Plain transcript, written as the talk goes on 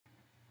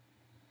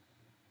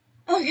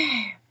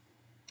Okay.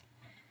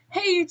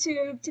 Hey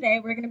YouTube,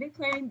 today we're gonna be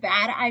playing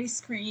Bad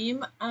Ice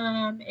Cream.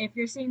 If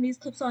you're seeing these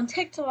clips on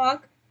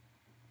TikTok,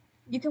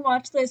 you can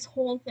watch this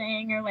whole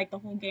thing or like the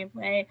whole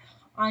gameplay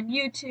on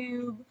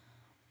YouTube.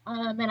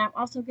 And I'm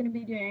also gonna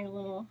be doing a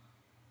little.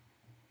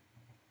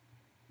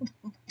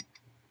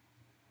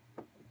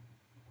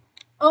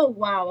 Oh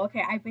wow,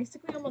 okay. I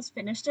basically almost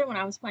finished it when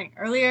I was playing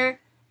earlier,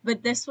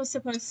 but this was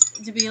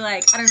supposed to be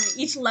like, I don't know,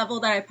 each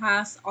level that I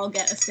pass, I'll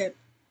get a sip.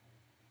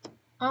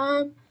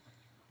 Um,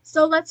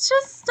 so let's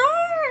just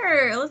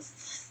start. Let's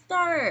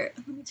start.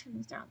 Let me turn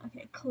this down.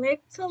 Okay,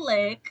 click to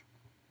lick.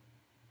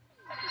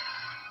 I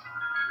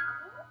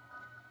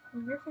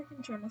wonder if I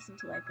can turn this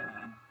into like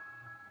a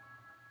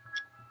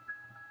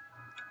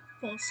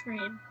full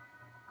screen.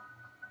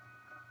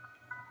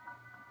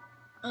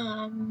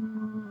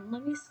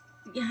 Let me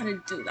see how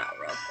to do that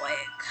real quick.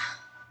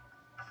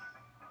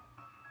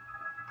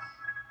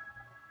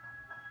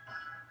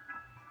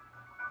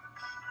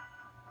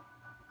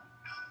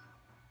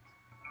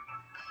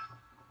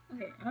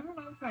 Okay, I don't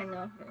know if I know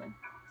how to do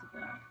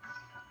that.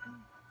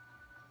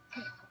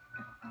 Okay,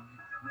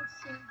 let's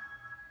see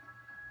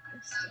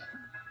this thing.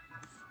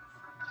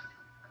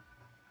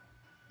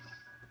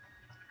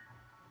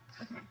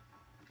 Okay.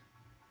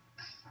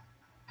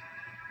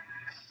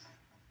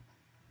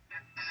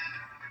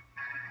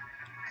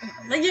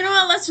 Like, you know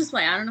what? Let's just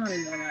play. I don't know how to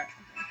do that. Okay,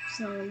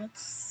 so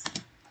let's.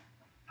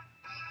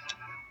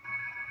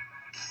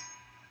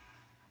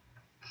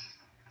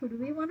 Who do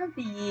we want to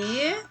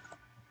be?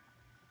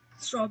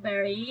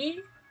 Strawberry,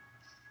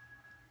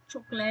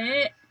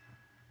 chocolate,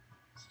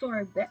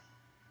 sorbet.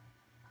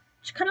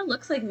 She kind of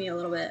looks like me a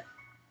little bit.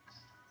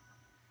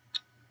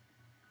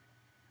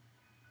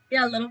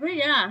 Yeah, a little bit,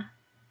 yeah.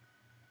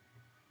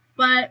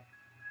 But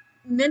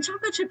mint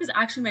chocolate chip is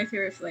actually my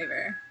favorite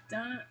flavor.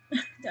 Don't.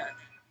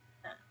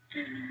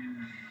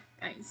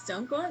 Guys,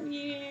 don't go at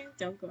me.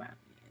 Don't go at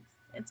me.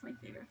 It's my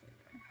favorite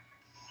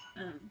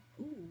flavor.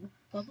 Ooh,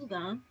 bubble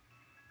gum.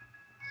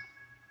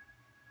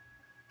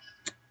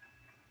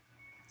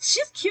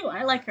 She's cute.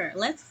 I like her.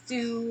 Let's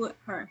do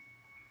her.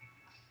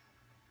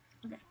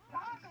 Okay.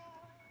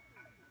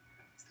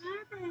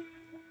 Sorry.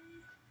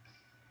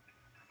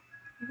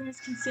 You guys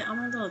can see all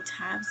my little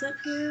tabs up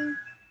here.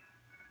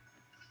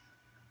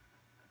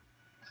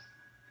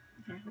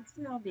 Okay,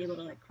 hopefully I'll be able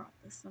to like crop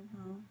this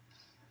somehow.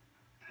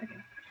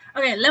 Okay.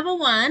 Okay, level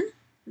 1.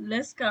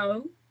 Let's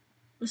go.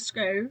 Let's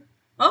go.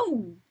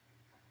 Oh!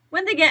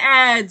 When they get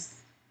ads!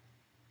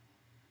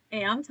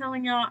 Hey, I'm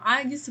telling y'all,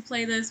 I used to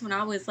play this when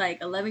I was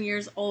like 11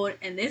 years old,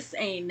 and this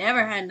ain't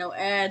never had no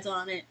ads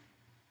on it.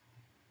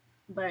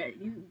 But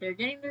they're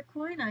getting their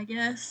coin, I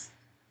guess.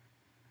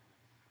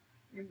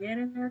 They're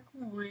getting their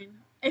coin.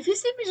 If you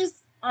see me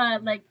just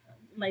like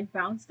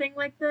bouncing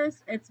like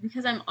this, it's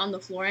because I'm on the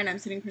floor and I'm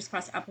sitting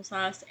crisscross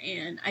applesauce,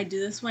 and I do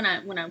this when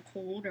I'm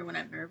cold or when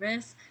I'm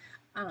nervous.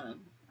 I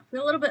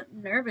feel a little bit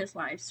nervous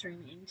live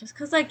streaming just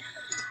because like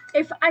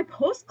if I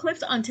post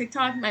clips on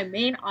TikTok, my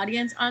main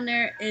audience on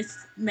there is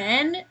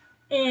men,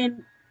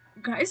 and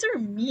guys are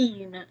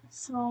mean,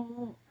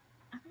 so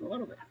I'm a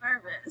little bit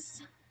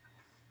nervous.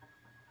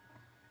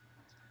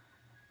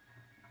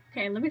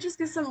 Okay, let me just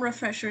get some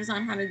refreshers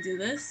on how to do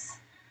this.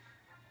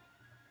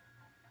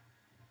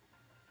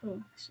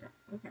 Oh, shit.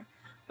 Okay.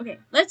 Okay,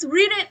 let's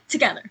read it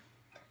together.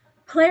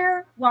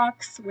 Player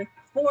walks with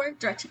 4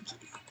 direction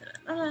keys.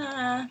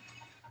 Da-da-da.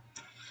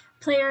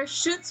 Player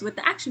shoots with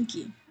the action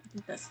key. I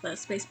think that's the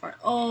space part.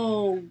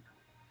 Oh,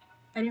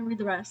 I didn't read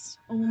the rest.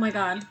 Oh my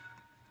god.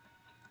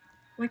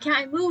 Why can't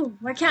I move?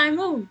 Why can't I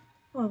move?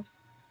 Oh.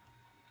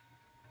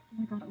 Oh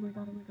my god, oh my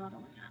god, oh my god, oh my god, oh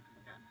my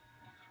god.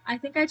 I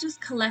think I just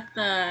collect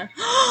the...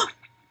 Oh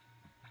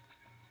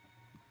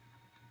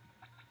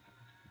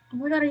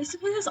my god, I used to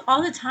play this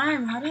all the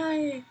time. How do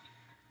I...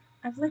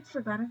 I've like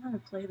forgotten how to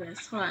play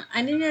this. Hold on.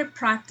 I need to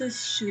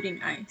practice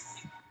shooting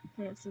ice.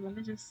 Okay, so let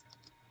me just...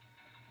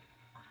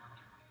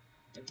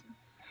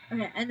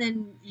 Okay, and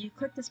then you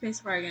click the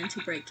space bar again to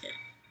break it.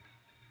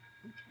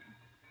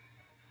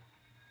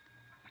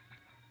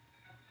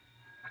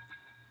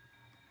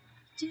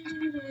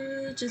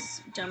 Okay.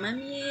 Just jump on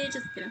me,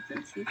 just get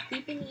some tasty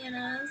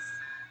bananas.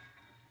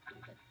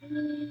 Get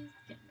these,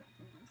 get the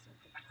ones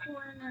at the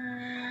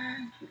corner.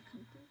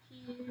 Come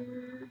through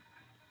here.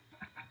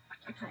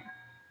 Okay.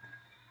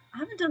 I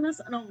haven't done this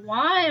in a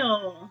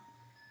while.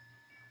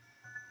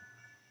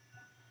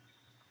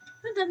 I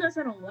haven't done this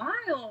in a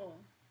while.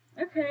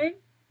 Okay.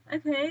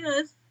 Okay,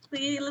 let's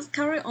see. Let's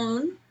carry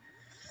on.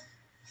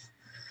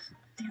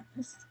 Damn,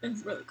 this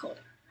is really cold.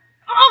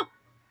 Oh!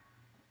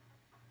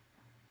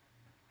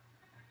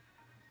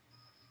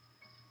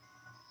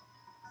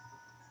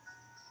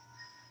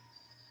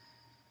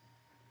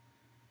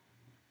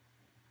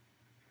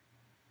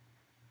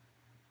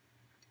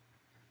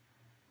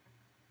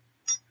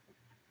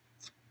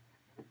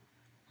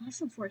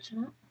 That's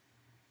unfortunate.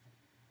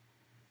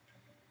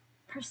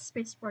 Press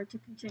spacebar to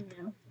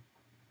continue.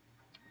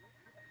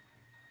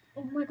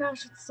 Oh my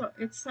gosh,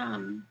 someone's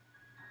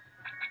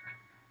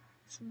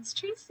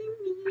chasing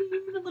me.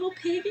 The little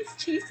pig is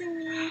chasing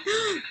me.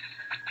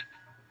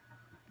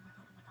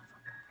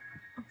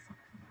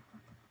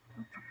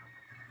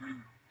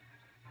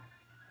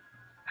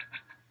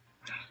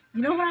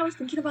 You know what I was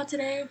thinking about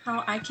today?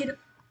 How I could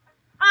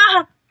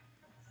ah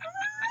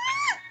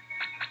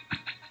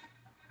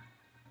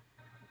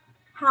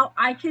how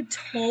I could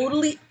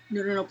totally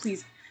no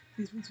please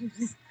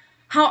please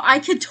how I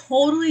could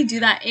totally do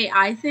that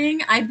AI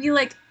thing. I'd be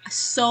like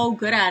so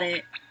good at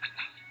it.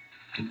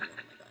 Oh my god,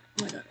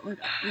 oh my god, oh my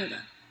god, oh my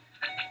god,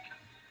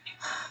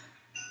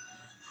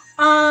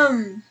 oh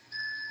my god.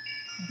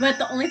 But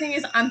the only thing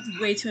is I'm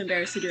way too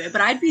embarrassed to do it.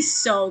 But I'd be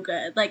so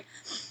good. Like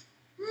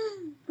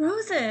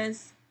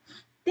roses.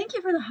 Thank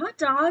you for the hot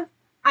dog.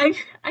 I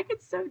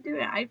could so do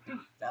it. I'd be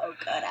so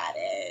good at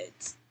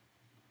it.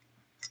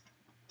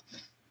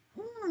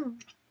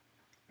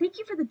 Thank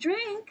you for the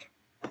drink.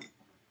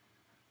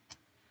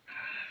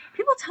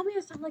 People tell me I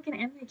sound like an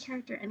anime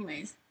character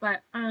anyways,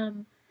 but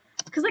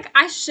cuz like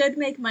I should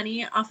make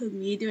money off of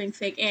me doing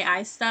fake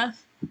AI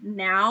stuff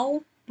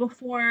now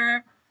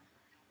before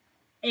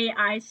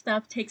AI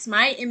stuff takes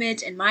my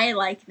image and my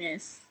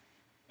likeness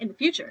in the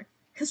future.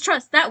 Cuz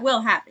trust, that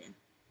will happen.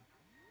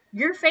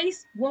 Your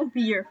face won't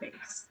be your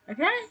face.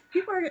 Okay?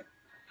 People are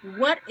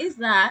what is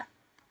that?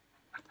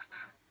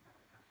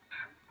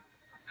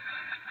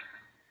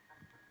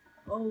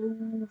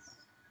 Oh,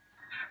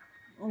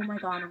 oh my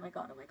god, oh my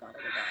god, oh my god,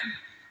 oh my god.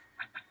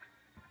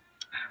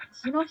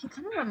 You know, he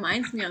kind of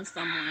reminds me of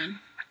someone.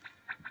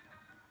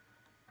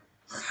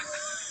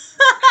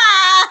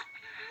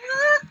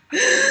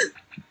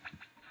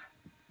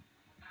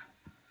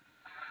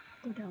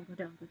 Go down, go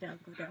down, go down,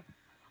 go down.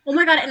 Oh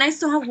my god, and I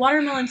still have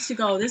watermelons to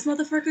go. This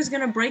motherfucker's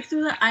gonna break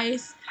through the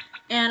ice,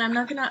 and I'm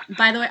not gonna.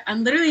 By the way,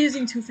 I'm literally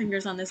using 2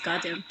 fingers on this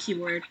goddamn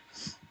keyboard.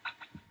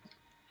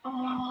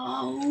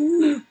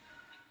 Oh.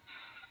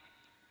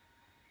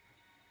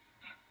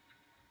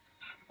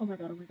 Oh my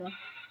god, oh my god.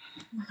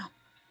 Oh my god.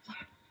 Fuck,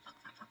 fuck,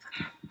 fuck, fuck,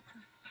 fuck.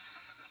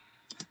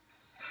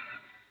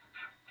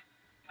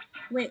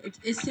 Wait,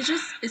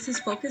 is his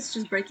focus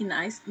just breaking the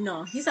ice?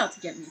 No, he's out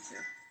to get me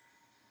too.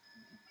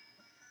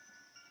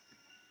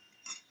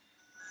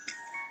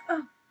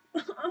 Oh.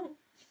 Oh.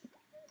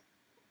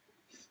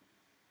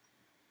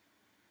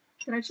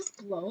 Did I just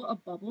blow a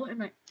bubble in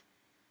my...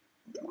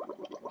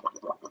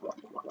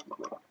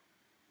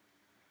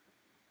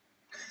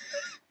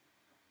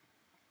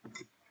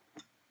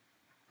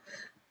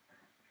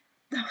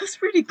 That was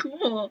pretty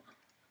cool.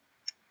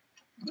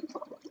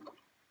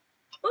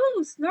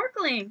 Ooh,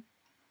 snorkeling.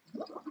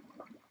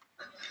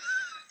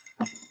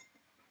 If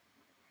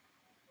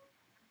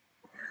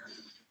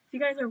you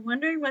guys are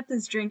wondering what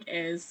this drink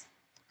is,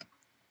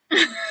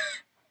 there's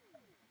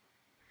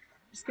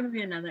gonna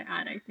be another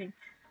ad, I think.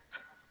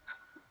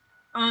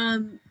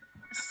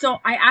 So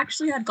I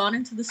actually had gone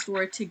into the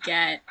store to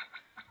get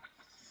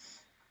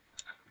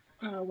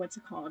what's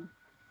it called?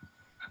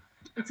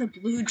 It's a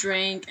blue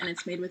drink and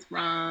it's made with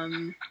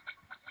rum.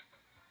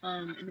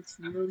 And it's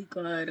really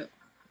good. Oh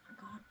my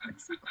god, what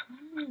is it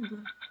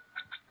called?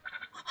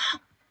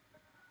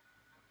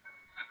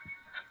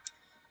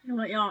 You know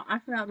what, y'all? I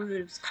forgot what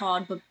it was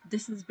called, but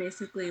this is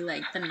basically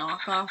like the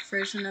knockoff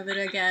version of it,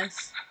 I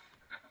guess.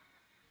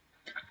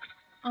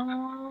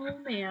 Oh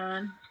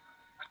man.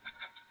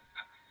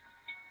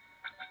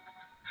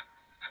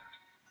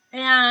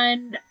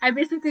 And I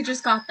basically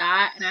just got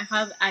that, and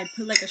I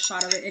put like a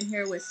shot of it in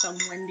here with some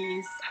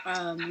Wendy's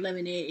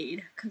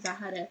lemonade because I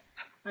had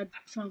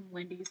some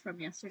Wendy's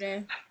from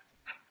yesterday.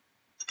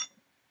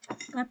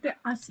 Got the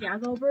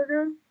Asiago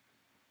burger.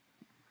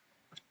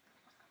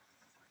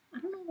 I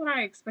don't know what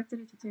I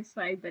expected it to taste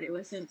like, but it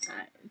wasn't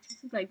that. It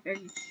tasted like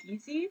very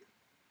cheesy.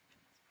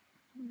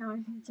 Now I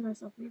think to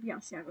myself, maybe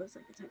Asiago is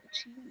like a type of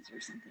cheese or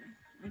something.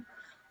 Like,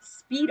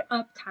 speed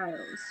up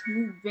tiles.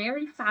 Move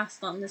very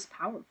fast on this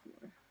power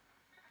floor.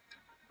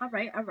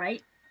 Alright,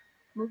 alright.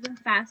 Moving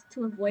fast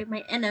to avoid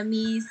my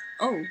enemies.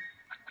 Oh.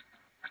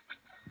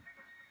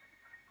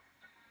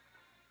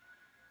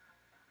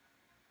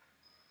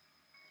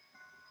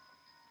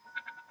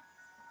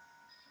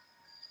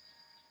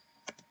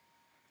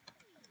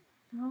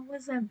 That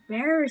was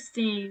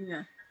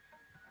embarrassing.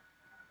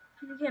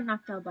 You get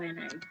knocked out by an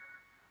egg.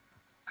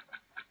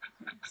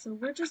 Okay, so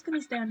we're just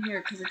gonna stand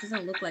here because it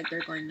doesn't look like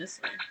they're going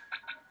this way.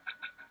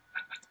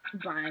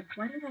 Bye.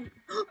 Why did I...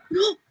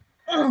 No!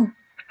 Oh!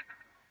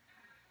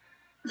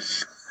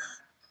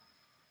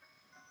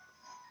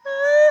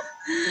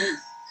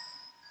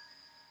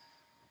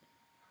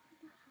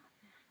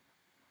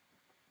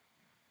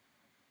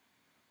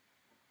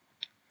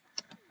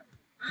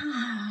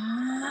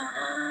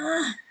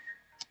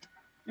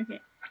 Okay.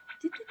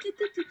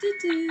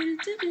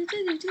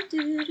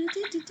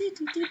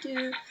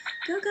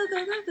 Go, go, go,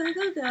 go, go,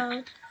 go,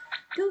 go.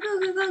 Go, go,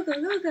 go, go, go,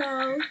 go,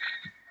 go.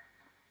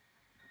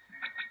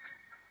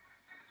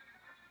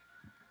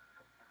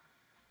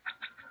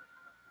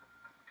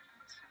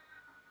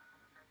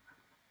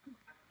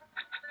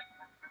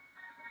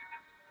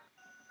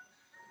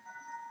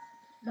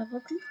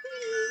 Level complete.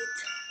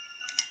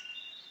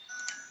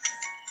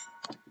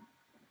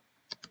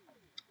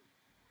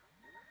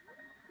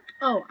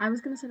 Oh, I was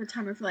gonna set a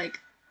timer for like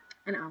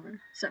an hour.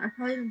 So I've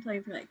probably been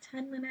playing for like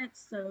 10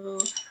 minutes. So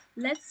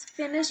let's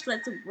finish.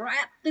 Let's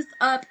wrap this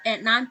up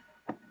at 9.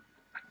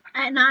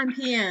 At 9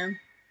 p.m.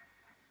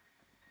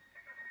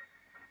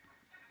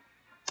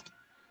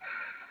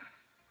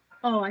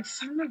 Oh, I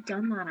shouldn't have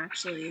done that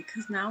actually,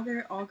 because now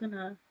they're all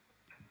gonna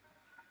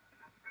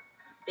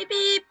beep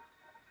beep.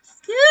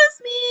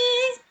 Excuse me.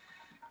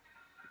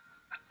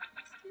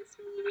 Excuse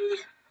me.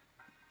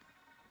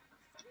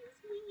 Excuse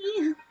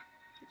me.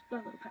 Just go a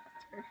little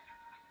faster.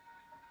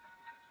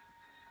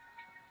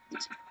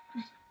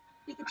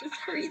 We could just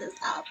hurry this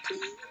up,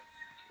 please.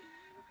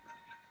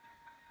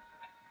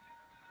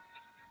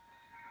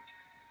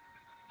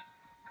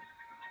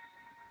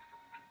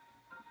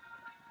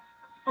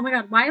 Oh my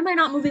god, why am I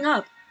not moving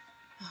up?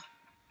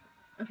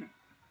 Okay.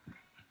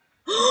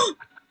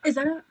 Is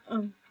that a...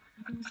 Oh,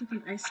 I thought it was like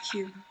an ice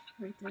cube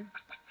right there.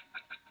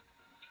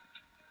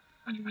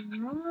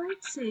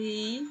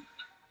 Alrighty.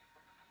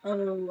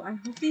 Oh, I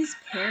hope these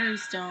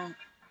pears don't...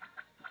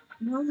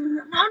 No, no,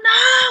 no, no,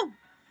 no!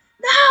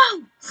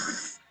 No!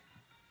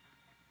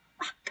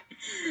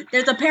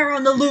 There's a pear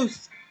on the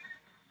loose!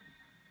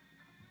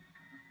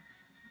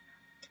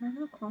 Can I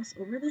not cross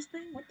over this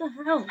thing? What the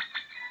hell?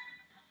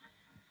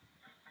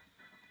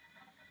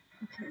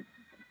 Okay.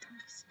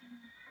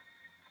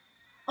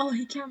 Oh,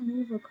 he can't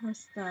move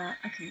across that.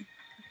 Okay.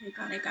 Okay,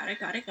 got it, got it,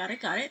 got it, got it,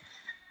 got it.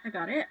 I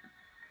got it.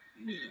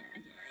 Yeah,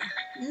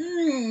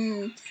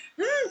 yeah.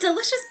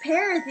 Delicious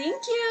pear,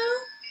 thank you.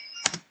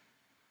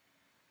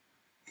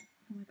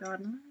 Oh my god,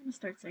 now I'm gonna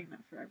start saying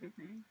that for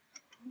everything.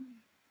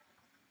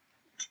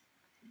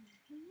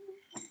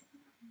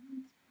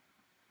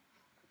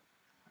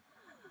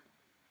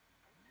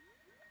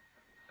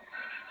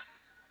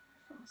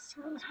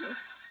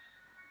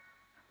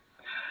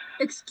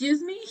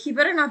 Excuse me? He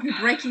better not be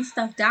breaking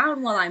stuff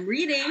down while I'm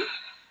reading.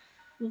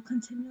 Will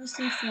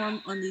continuously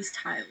form on these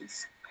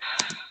tiles.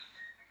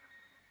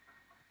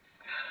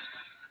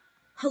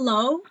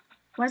 Hello?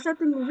 Why is that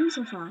thing moving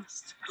so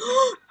fast?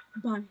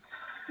 Bye.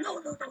 No,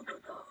 no, no, no,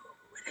 no.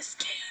 It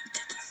escaped.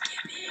 It's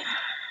escaping.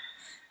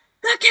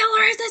 The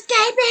killer is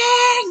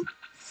escaping!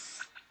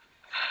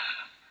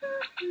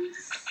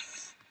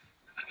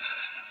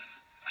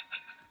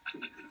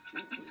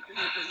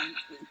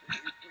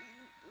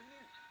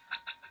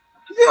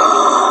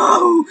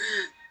 No!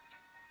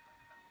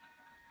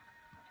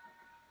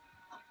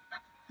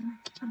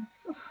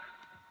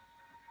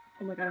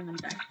 Oh my god, I'm gonna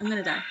die. I'm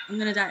gonna die. I'm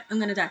gonna die. I'm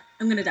gonna die.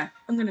 I'm gonna die.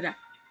 I'm gonna die.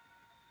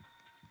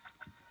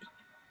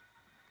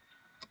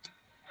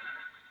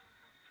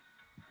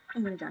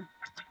 I'm gonna die.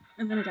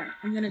 I'm gonna die.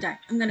 I'm gonna die.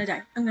 I'm gonna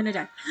die. I'm gonna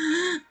die.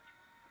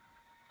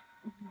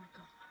 Oh my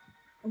god.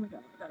 Oh my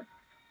god. Oh my god.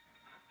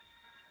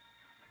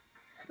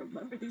 I don't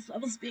remember these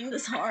levels being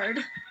this hard.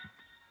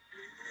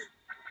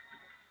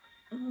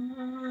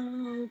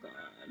 Oh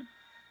god.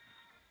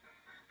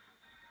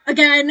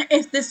 Again,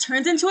 if this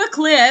turns into a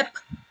clip,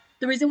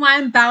 the reason why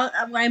I'm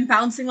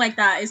bouncing like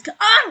that is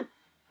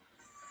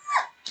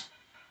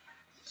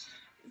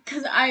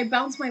because I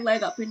bounce my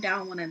leg up and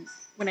down when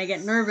I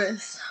get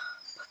nervous.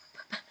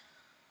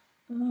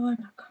 Oh, I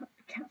got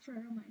cat fur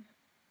on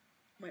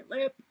my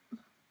lip.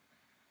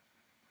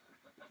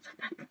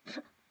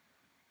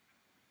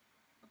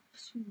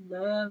 She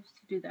loves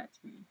to do that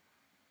to me.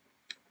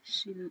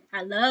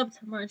 I love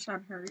to munch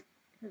on her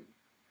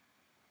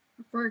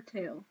fur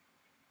tail.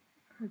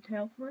 Her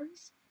tail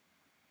furs?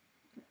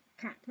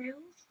 Cat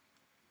tails?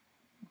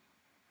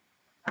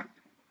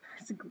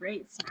 It's a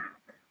great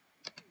snack.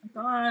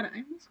 God,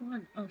 I almost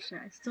won. Oh shit,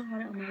 I still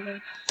had it on my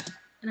lip.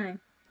 And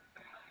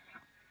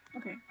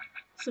okay.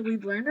 So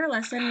we've learned our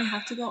lesson. We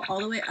have to go all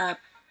the way up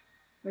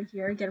right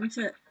here. Let's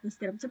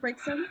get him to break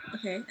some.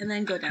 Okay, and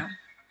then go down.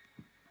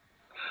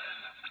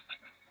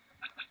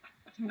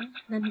 Okay,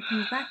 then he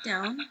comes back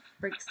down,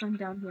 breaks some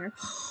down here.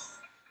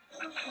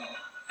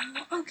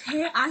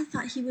 Okay, I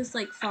thought he was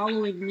like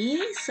following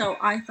me, so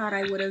I thought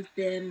I would have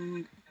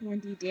been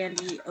handy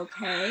dandy.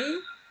 Okay.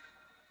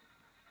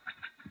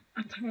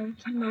 Okay,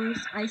 can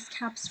those ice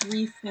caps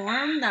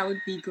reform? That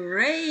would be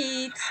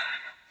great.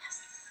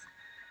 Yes.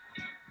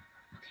 Okay.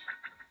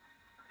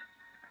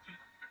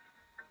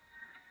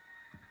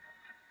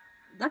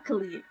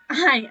 Luckily,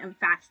 I am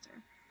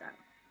faster, so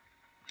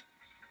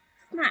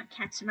it's not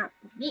catching up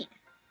with me.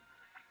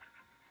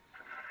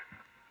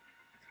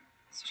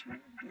 Let's try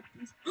and get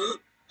these.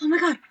 Oh my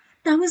god,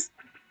 that was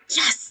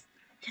yes,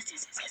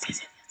 yes.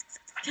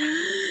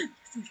 That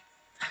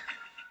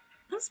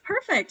was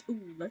perfect.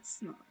 Ooh,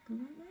 let's not go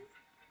that way.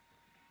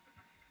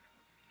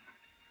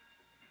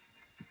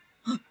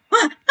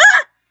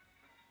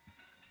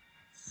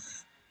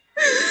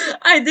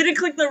 I didn't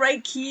click the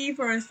right key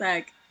for a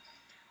sec.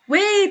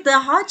 Wait, the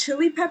hot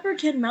chili pepper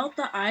can melt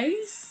the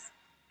ice?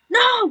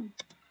 No!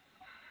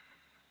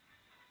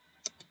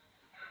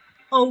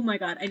 Oh my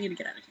god, I need to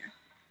get out of here.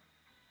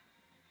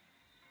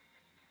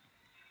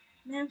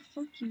 Man,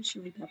 fuck you,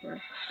 chili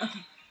pepper.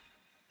 Okay.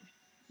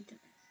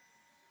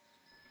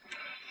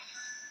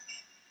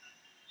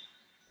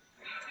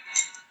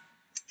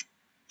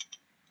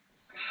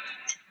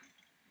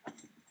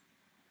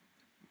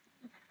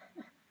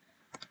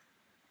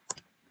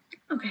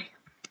 Okay.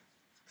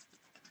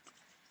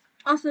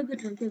 Also, the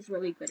drink is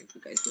really good if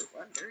you guys were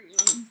wondering.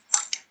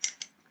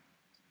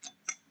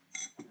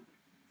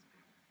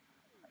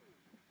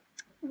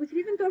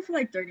 go for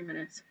like 30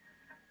 minutes.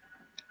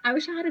 I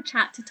wish I had a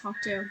chat to talk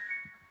to.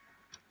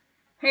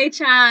 Hey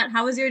chat,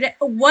 how was your day?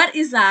 What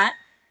is that?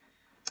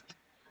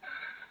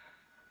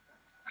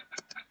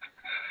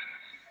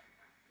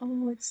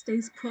 Oh, it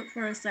stays put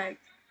for a sec.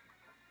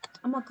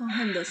 I'm gonna call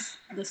him the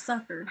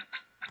sucker.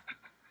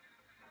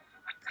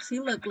 Cause he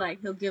looked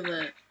like he'll give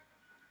a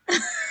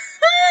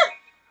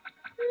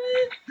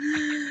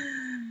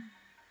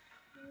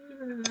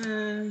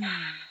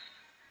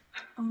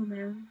oh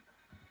man.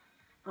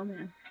 Oh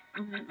man.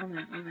 Oh man. Oh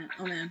man. Oh man.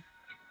 Oh man.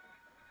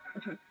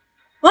 Okay.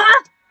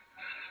 Ah!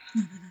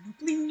 No,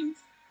 please.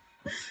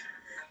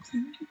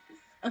 Please.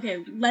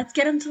 Okay, let's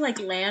get him to like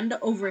land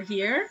over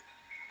here.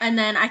 And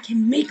then I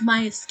can make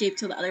my escape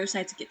to the other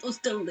side to get those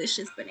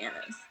delicious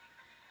bananas.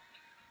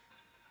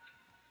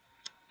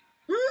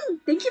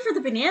 Thank you for the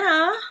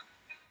banana.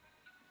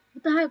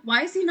 What the heck?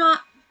 Why is he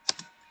not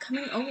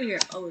coming over here?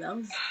 Oh, that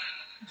was...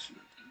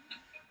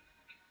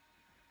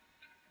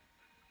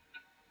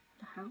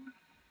 The hell?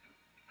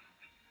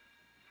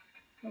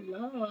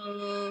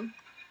 Hello?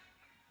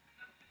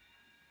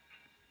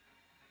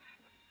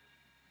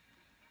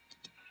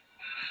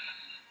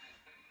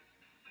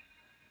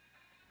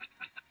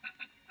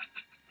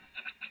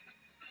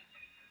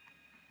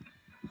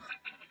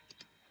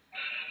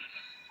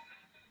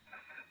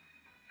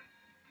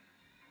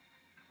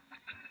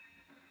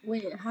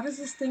 Wait, how does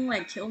this thing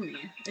like kill me?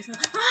 It's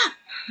not... Ah!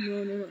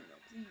 No,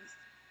 please.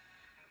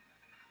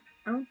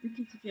 I don't think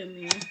he could get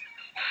me.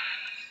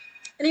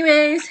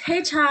 Anyways,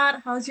 hey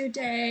chat, how's your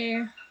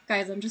day?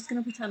 Guys, I'm just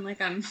gonna pretend like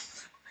I'm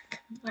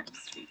live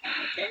streaming,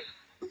 okay?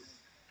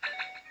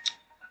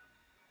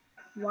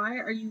 Why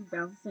are you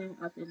bouncing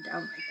up and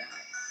down like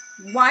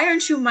that? Why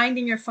aren't you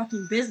minding your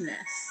fucking business?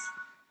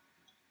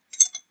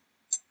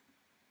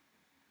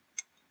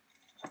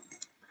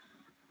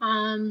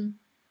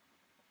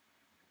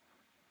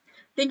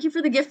 Thank you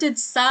for the gifted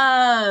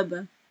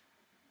sub.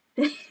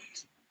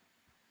 It's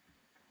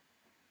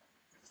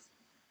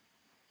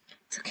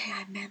okay,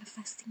 I'm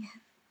manifesting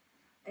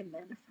it.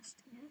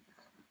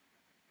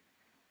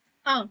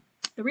 Oh,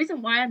 the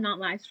reason why I'm not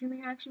live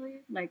streaming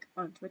actually, like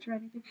on Twitch or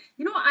anything,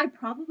 you know what, I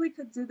probably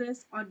could do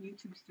this on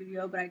YouTube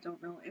Studio, but I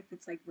don't know if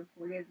it's like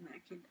recorded and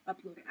I can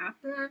upload it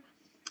after.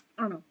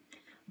 I don't know.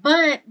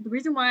 But the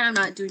reason why I'm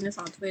not doing this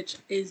on Twitch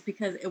is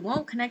because it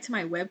won't connect to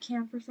my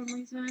webcam for some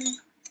reason.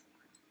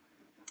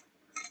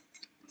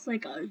 It's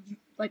like a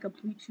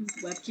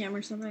Bluetooth webcam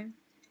or something.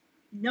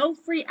 No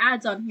free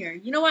ads on here.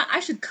 You know what? I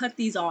should cut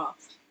these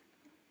off.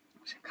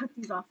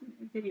 In the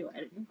video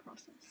editing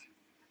process.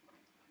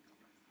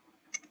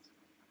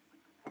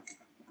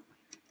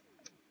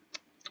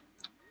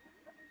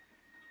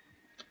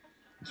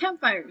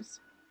 Campfires.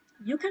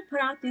 You can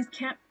put out these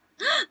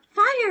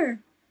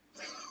fire!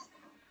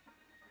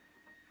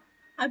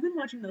 I've been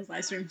watching those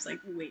live streams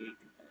like way too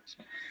much.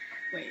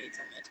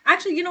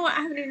 Actually, you know what?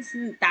 I haven't even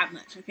seen that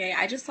much, okay?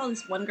 I just saw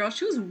this one girl.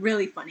 She was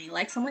really funny.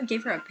 Like, someone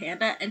gave her a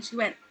panda and she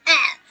went,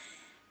 eh!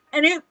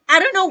 And I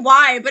don't know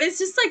why, but it's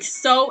just like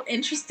so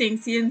interesting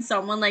seeing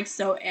someone like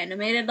so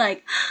animated,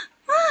 like,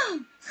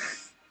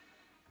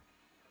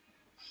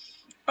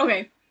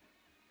 okay.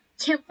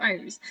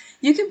 Campfires.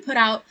 You can put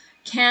out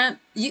sorry,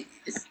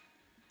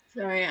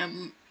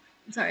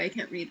 I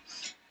can't read.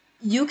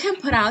 You can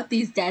put out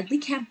these deadly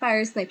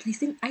campfires by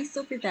placing ice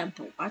over them,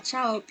 but watch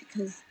out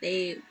because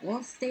they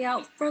won't stay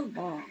out for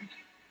long.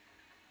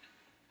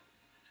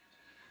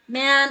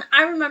 Man,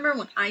 I remember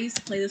when I used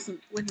to play this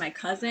with my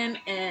cousin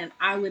and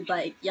I would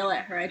like yell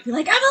at her. I'd be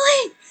like,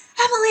 Emily,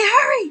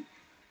 hurry!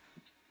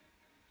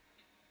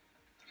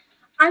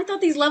 I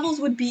thought these levels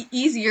would be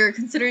easier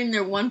considering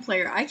they're one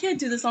player. I can't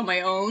do this on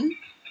my own.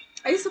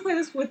 I used to play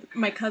this with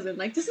my cousin.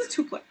 Like, this is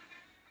two player.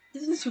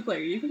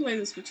 You can play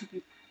this with two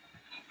people.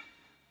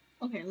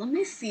 Okay, let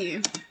me see.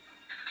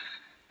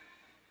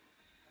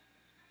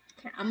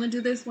 Okay, I'm gonna do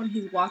this when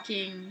he's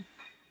walking.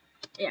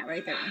 Yeah,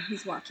 right there when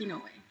he's walking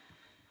away.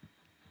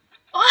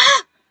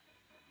 Ah!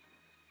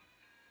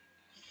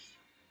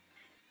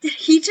 Did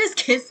he just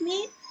kiss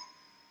me?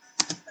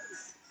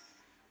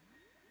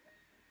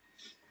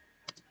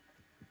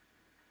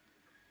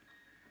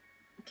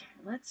 Okay,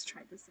 let's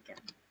try this again.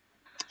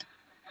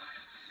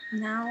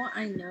 Now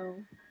I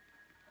know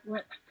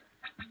what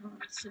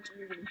to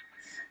do.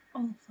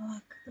 Oh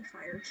fuck, the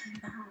fire came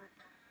back.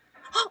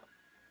 Oh!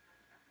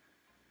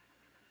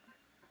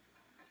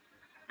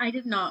 I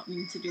did not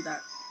mean to do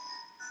that.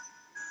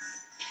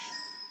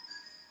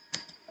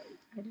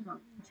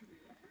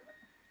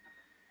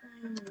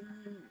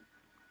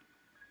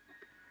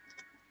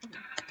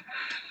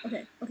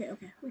 Okay. We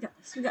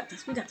got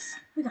this.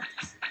 Ooh,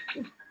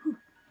 ooh,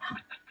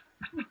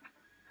 ooh.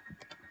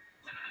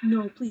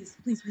 No, please.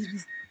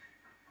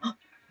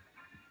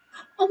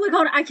 Oh my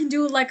god, I can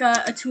do like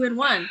a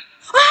 2-in-1.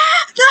 Ah!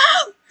 No!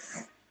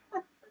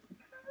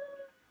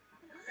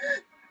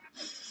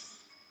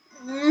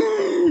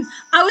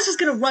 I was just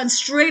gonna run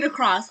straight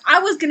across. I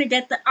was gonna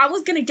get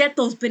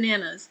those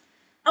bananas.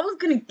 I was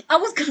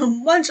gonna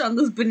munch on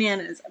those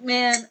bananas,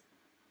 man.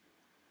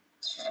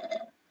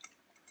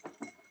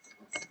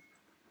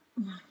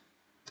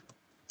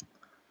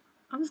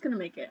 I'm just gonna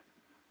make it.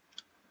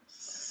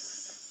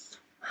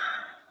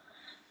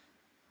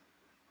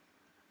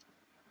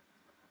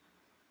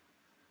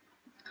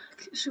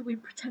 Should we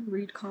pretend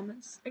read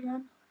comments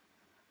again?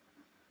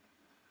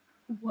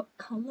 What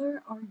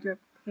color are your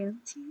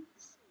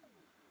panties?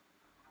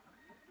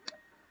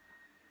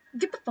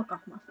 Get the fuck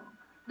off my phone.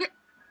 Get.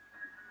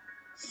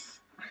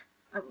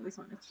 I've always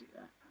wanted to do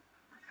that.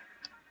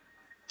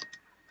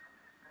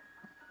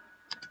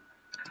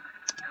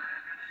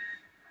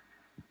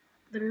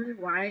 Literally,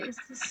 why is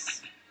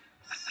this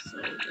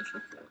so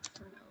difficult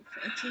for no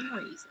fucking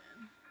reason?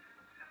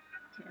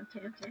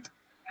 Okay.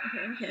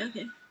 Run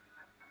it.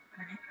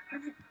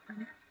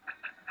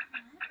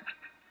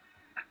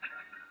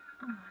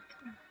 Oh my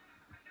god.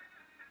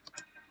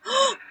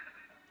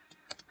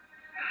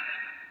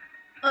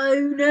 Oh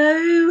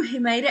no, he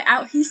made it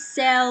out his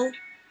cell.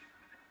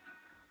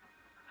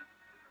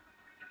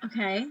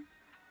 Okay.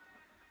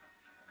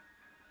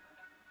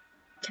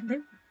 Can they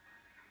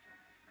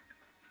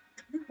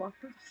walk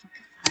through the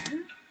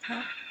fucking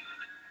fire?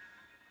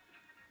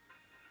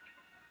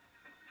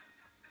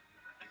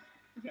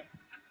 Okay.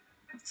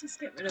 Let's just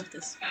get rid of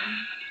this one.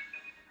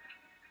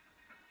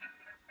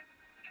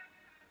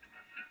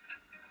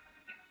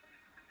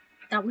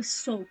 That was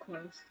so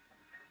close.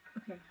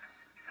 Okay.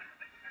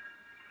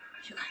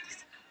 You got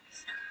this.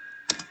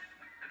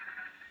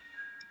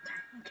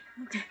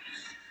 Okay.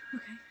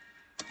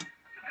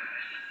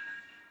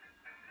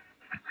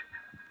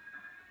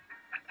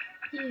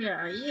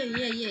 Yeah.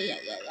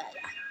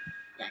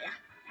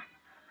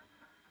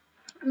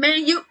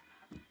 Man, you're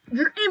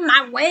in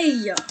my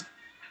way.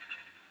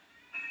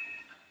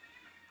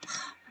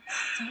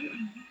 So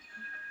annoying.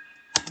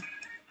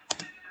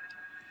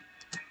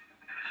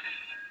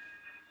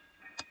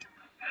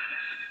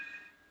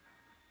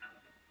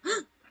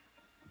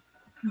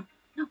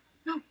 No.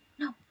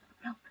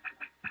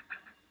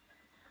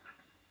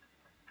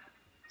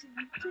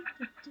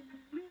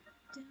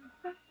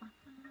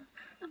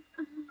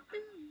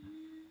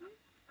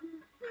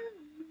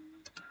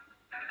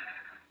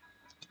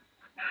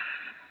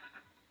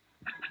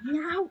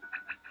 Now.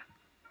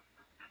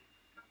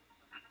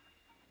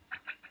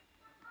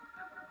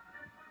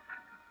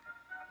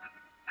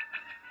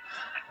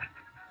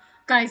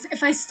 Guys,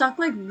 if I suck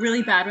like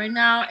really bad right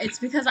now, it's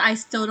because I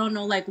still don't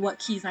know like what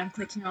keys I'm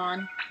clicking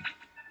on.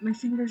 My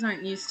fingers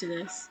aren't used to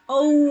this.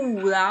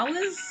 Oh, that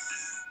was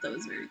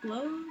very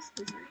close.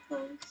 Okay,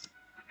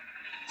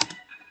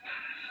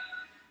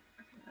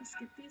 let's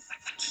get these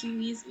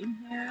kiwis in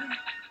here.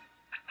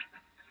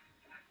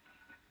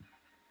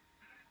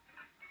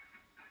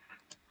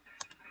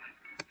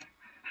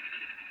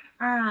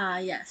 Ah,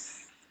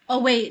 yes. Oh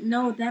wait,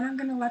 no, then I'm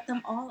gonna let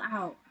them all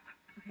out.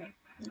 Okay,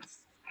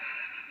 let's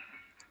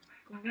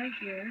go right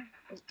here.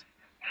 Oh,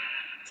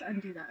 let's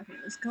undo that. Okay,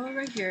 let's go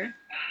right here.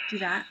 Do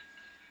that.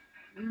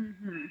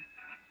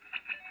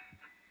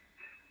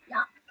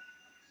 Yeah.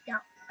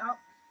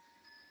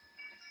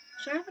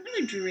 Should I have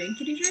another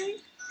drinkity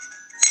drink?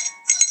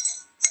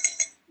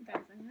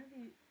 Guys, I'm gonna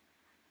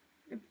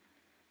be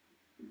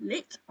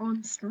lit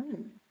on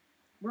stream.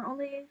 We're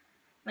only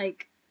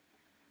like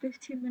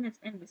 15 minutes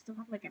in. We still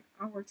have like an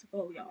hour to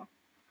go, y'all.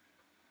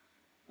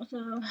 Also,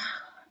 I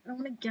don't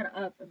want to get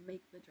up and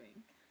make the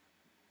drink.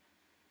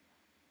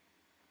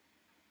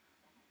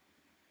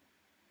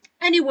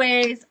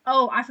 Anyways,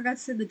 oh, I forgot to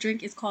say the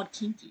drink is called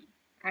Kinky.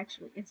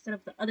 Actually, instead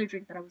of the other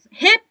drink that I was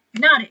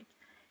Hypnotic.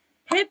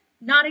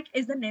 Hypnotic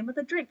is the name of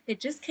the drink. It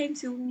just came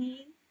to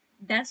me.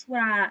 That's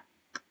what I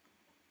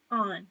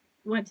on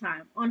one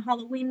time on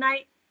Halloween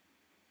night.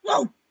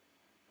 Whoa!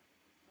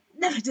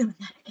 Never doing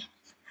that again.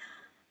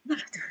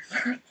 Never doing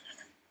that again.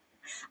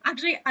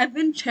 Actually, I've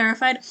been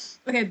terrified.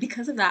 Okay,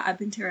 because of that, I've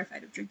been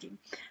terrified of drinking.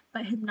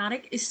 But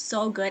Hypnotic is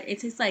so good. It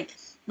tastes like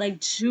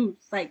juice,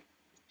 like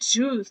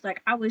juice.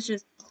 Like I was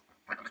just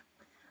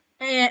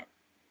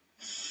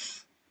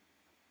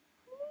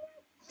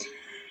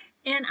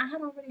and I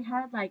had already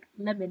had like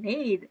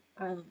lemonade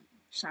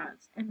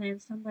shots, and then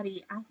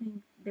somebody, I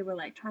think they were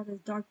like, try this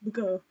dark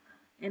liquor,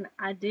 and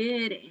I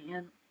did,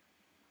 and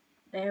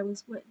that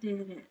was what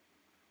did it.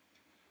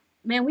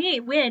 Man, we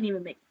ain't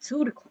even make it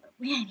to the club.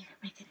 We ain't even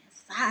make it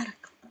inside the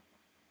club.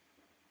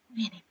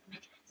 We ain't even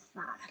make it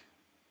inside.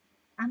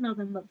 I know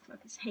them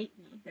motherfuckers hate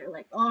me. They're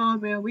like, oh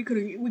man, we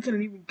couldn't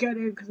even get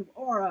in because of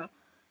Aura.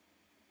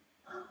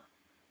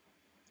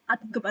 I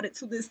think about it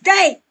to this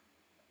day.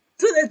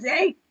 To this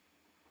day.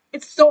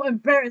 It's so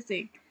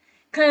embarrassing.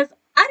 Cause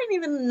I didn't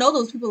even know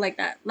those people like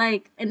that.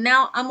 Like, and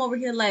now I'm over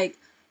here like,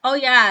 oh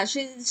yeah,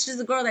 she's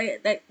a girl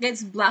that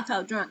gets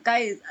blackout drunk.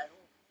 Guys,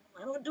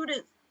 I don't do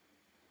this.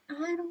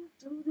 I don't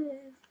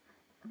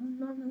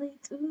normally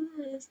do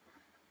this.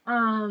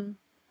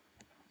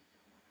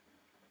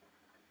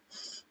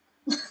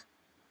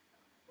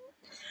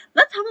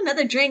 Let's have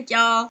another drink,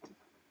 y'all.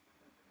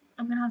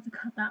 I'm gonna have to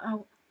cut that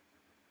out.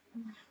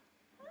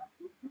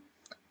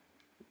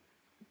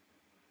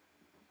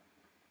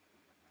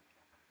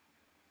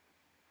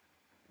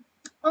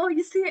 Oh,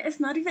 you see, it's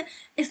not even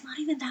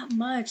that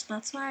much.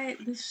 That's why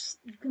this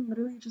you can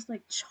literally just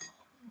like chug it.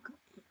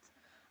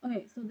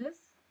 Okay, so this.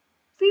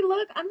 See,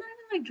 look, I'm not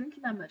even like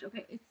drinking that much.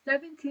 Okay, it's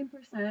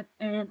 17%,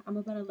 and I'm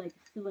about to like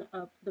fill it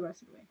up the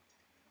rest of the way.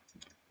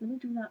 Let me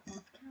do that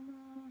off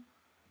camera.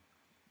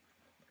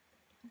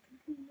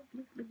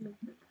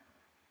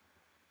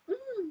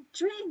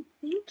 Drink.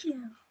 Thank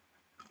you.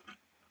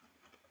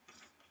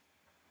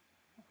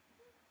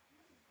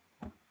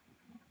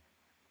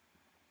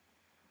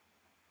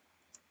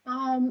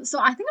 So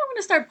I think I'm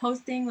gonna start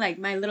posting like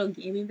my little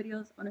gaming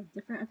videos on a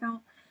different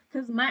account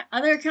because my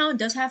other account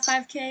does have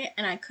 5K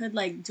and I could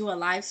like do a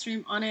live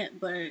stream on it,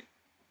 but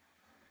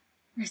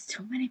there's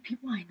too many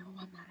people I know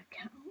on that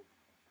account.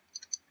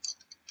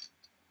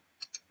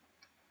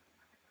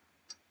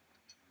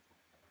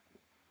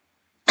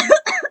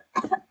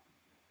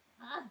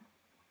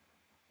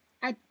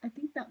 I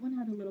think that one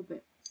had a little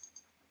bit.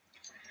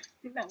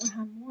 I think that one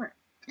had more.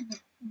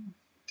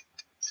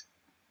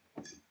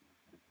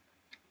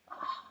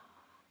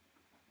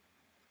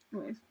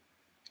 Anyways,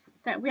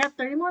 that we have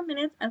 30 more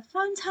minutes of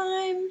fun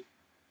time.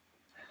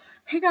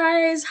 Hey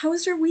guys, how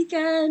was your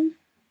weekend?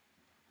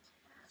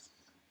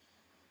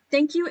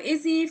 Thank you,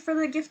 Izzy, for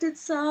the gifted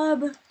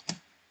sub.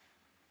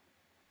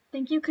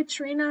 Thank you,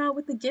 Katrina,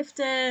 with the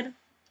gifted.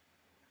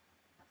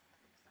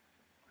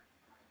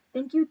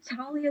 Thank you,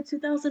 Talia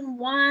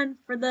 2001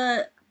 for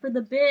the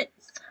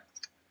bits.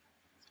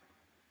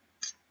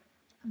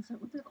 Is that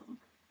what they're called?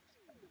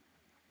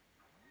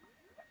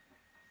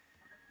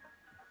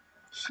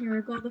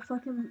 Here go the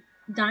fucking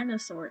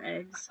dinosaur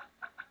eggs.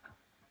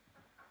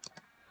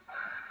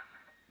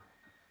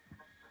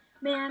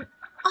 Man,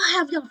 I'll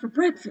have y'all for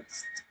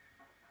breakfast.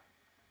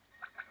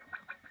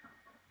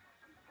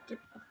 Get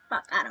the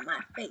fuck out of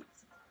my face.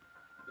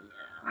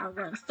 Yeah, I'll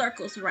run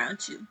circles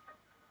around you.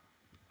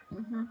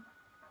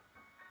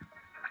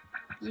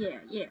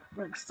 Yeah,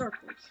 run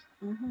circles.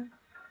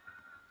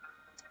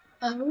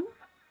 Oh?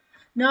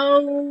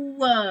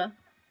 No!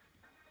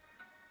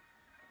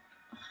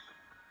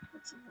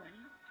 What's away?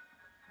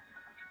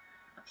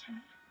 Okay.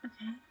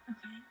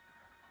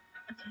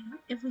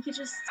 If we could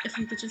just.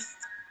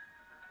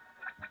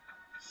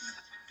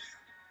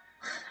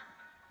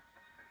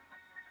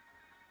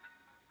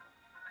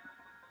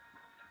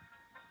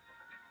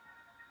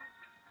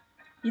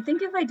 You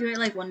think if I do it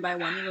like one by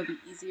one, it'll be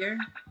easier?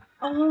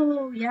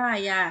 Oh,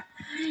 yeah.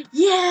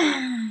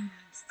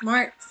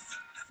 Smarts.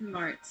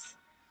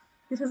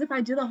 Because if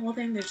I do the whole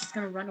thing, they're just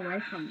gonna run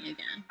away from me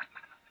again.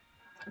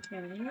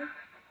 Okay.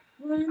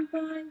 One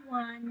by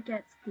one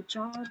gets the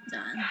job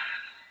done.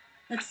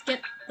 Let's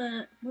get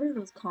the. What are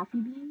those coffee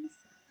beans?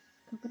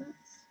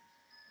 Coconuts?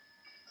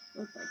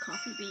 Look like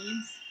coffee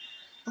beans.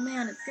 Oh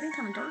man, it's getting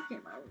kind of dark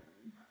in my room.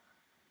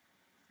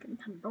 It's getting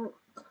kind of dark.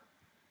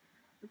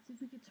 Let's see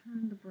if we can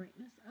turn the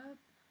brightness up.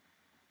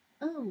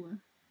 Oh.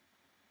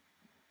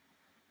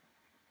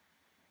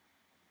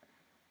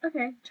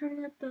 Okay,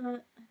 turning up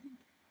the.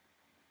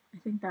 I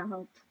think that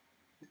helped.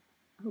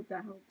 I hope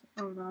that helped.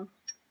 I don't know.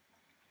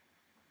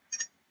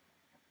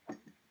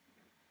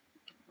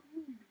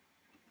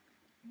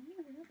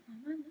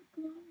 My lip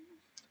gloss.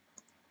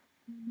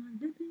 My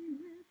lippy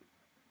lip.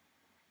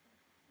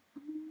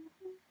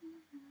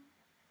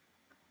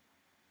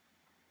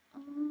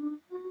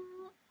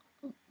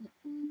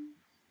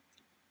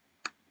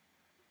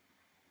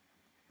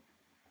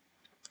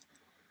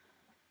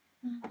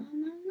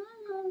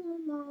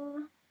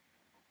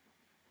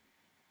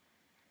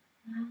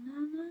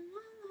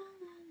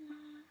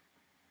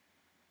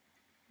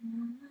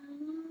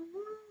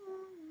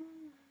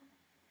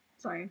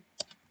 Sorry.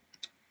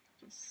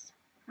 Just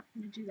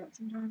happen to do that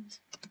sometimes.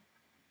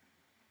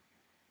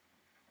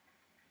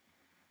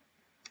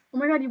 Oh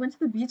my god, you went to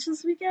the beach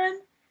this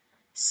weekend?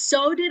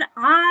 So did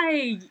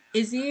I,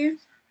 Izzy.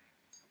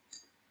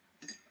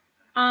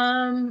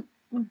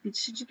 What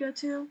beach did you go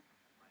to?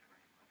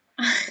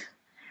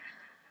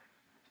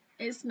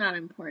 It's not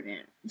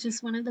important.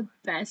 Just one of the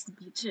best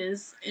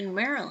beaches in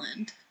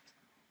Maryland.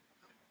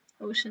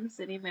 Ocean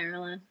City,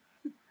 Maryland.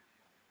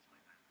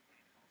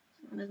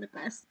 One of the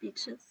best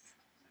beaches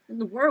in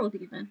the world,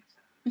 even.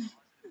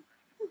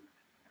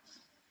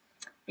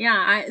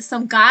 Yeah,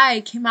 some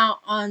guy came out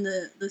on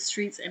the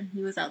streets and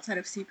he was outside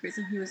of Secrets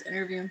and he was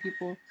interviewing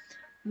people.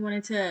 He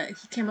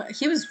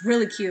was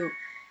really cute.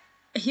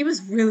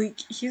 He's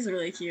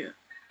really cute.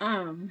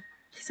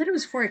 He said it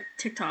was for a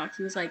TikTok.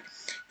 He was like,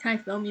 "Can I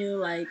film you?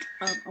 Like,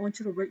 I want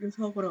you to rate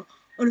yourself on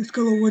a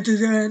scale of 1 to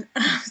 10." And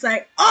I was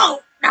like,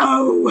 "Oh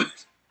no!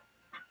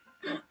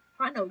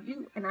 I know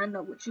you, and I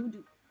know what you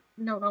do.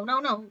 No.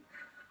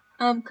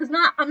 Cause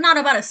I'm not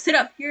about to sit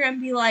up here and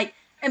be like,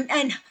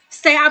 and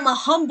say I'm a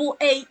humble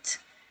 8,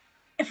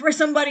 for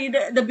somebody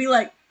to be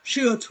like,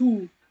 she a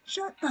 2.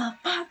 Shut the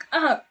fuck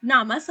up.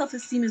 Nah, my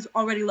self-esteem is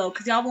already low,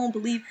 cause y'all won't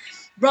believe,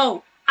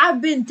 bro. I've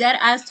been dead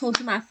ass told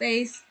to my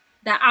face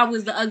that I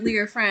was the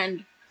uglier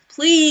friend.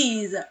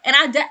 Please. And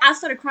I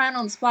started crying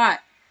on the spot.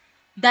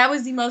 That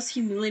was the most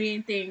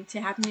humiliating thing to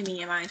happen to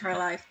me in my entire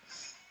life.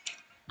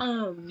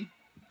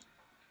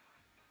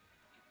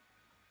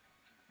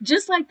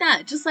 Just like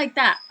that.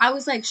 I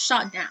was like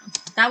shot down.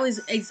 That was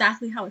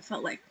exactly how it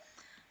felt like.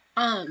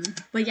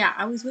 But yeah,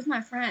 I was with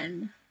my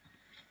friend.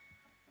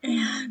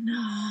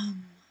 no.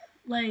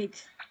 Like,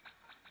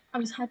 I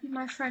was hyping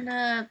my friend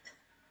up,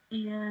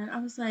 and I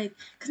was like,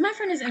 because my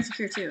friend is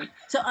insecure too.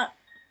 So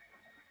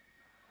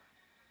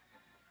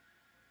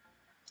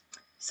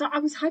I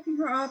was hyping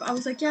her up. I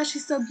was like, yeah,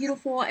 she's so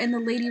beautiful. And the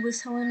lady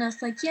was telling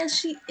us, like, yes,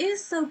 she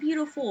is so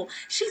beautiful.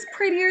 She's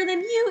prettier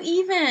than you,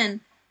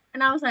 even.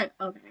 And I was like,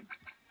 okay,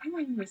 who are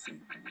you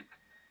saying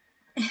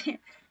that?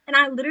 And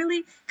I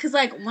literally, because,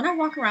 like, when I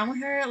walk around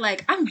with her,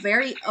 like, I'm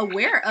very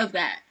aware of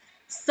that.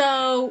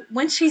 So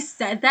when she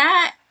said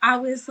that, I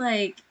was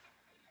like,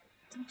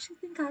 don't you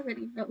think I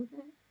already know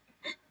that?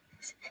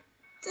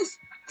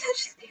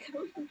 Don't you think I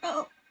already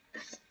know?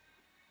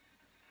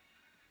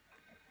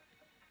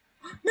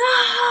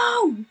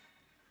 No!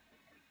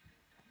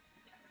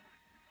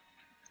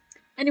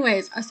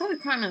 Anyways, I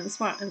started crying on the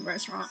spot in the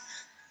restaurant.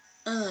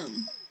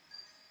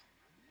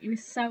 It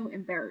was so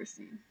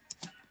embarrassing.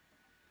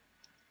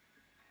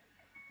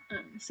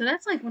 So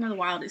that's like one of the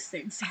wildest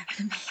things that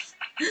happened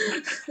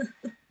to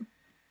me.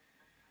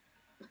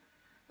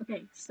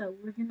 Okay, so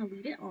we're gonna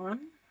lead it on.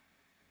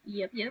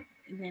 Yep, yep.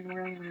 And then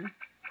we're gonna,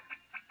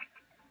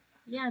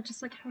 yeah,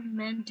 just like how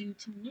men do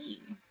to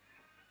me.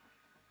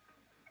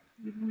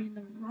 Lead me in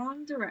the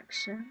wrong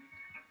direction.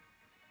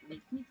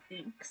 Make me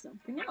think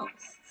something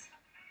else.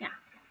 Yeah.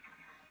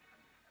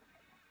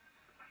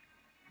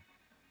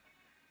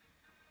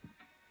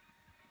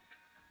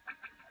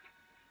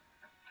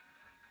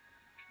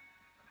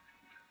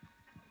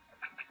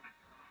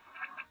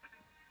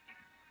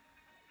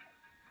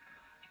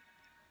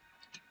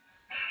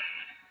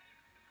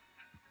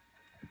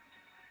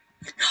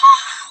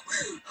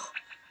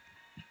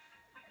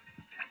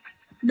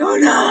 No,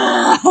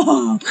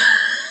 no!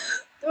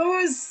 That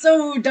was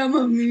so dumb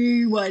of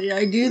me. Why did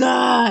I do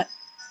that?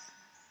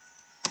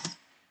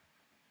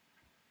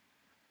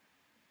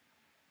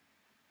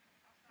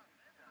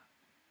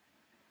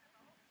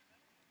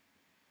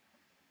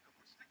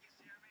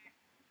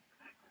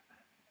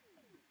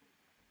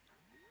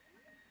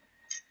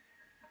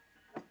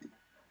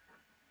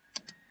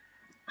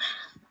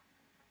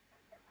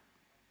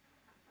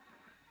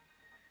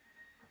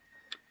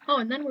 Oh,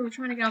 and then we were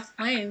trying to get off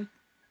the plane.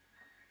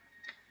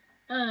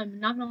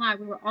 Not gonna lie,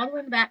 we were all the way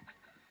in the back.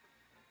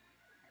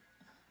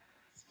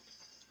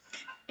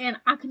 And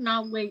I could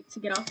not wait to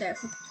get off that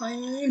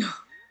plane.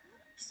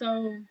 So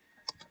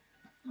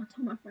I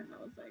told my friend,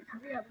 I was like,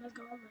 hurry up, let's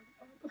go.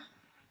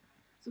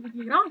 So we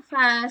can get off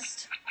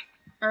fast,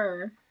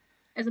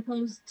 as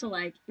opposed to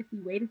like if we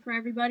waited for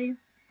everybody.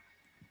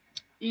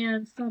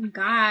 And some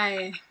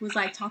guy was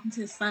like talking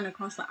to his son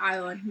across the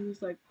aisle, and he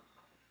was like,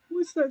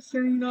 what's that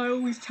saying I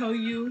always tell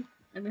you?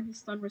 And then his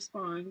son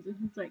responds, and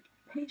he's like,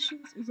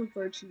 patience is a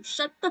virtue.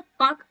 Shut the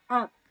fuck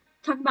up.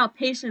 Talk about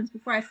patience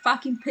before I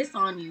fucking piss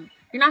on you.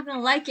 You're not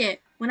gonna like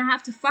it when I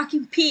have to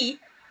fucking pee.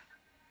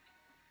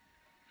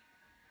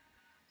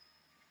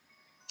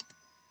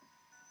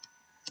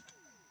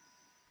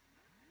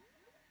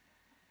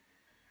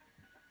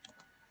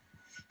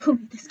 Who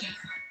made this game?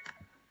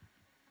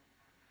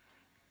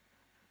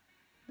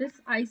 This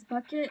ice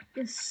bucket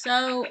is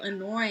so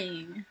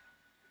annoying.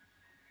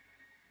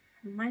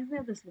 Reminds me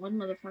of this one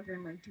motherfucker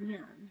in my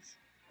DMs.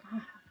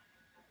 God.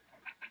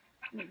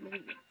 Leave me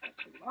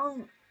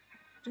alone.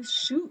 Just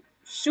shoot.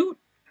 Shoot.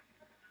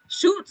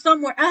 Shoot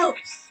somewhere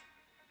else.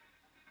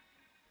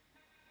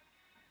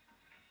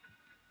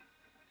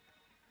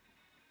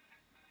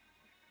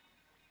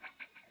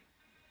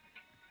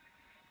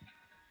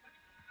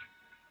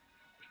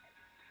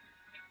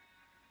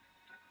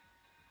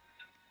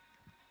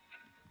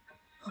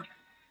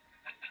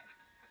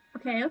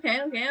 Okay,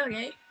 okay, okay,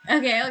 okay.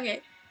 Okay,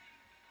 okay.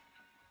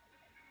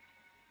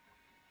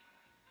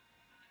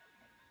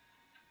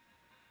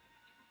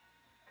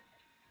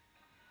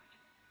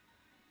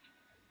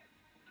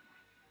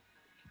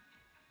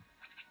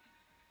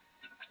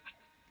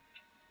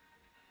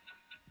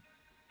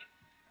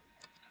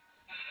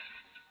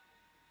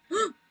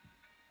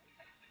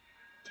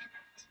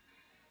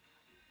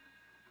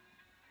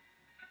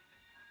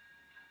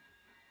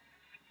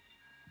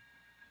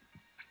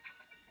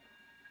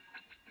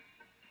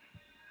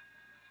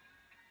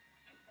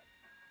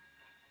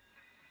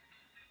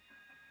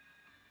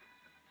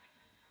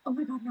 Oh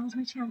my god, now's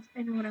my chance.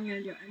 I know what I'm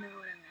gonna do. I know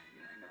what I'm gonna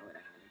do. I know what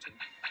I'm gonna do.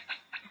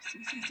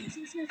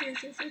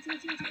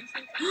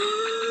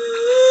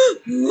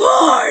 Yes.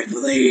 Lord,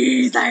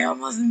 please! I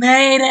almost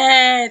made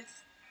it!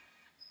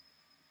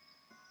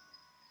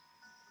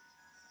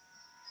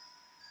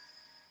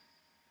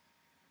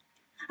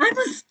 I'm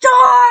a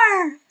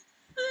star!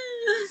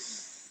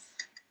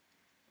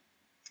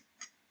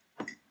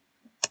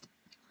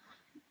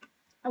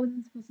 I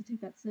wasn't supposed to take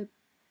that sip.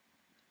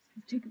 I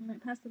was taking when I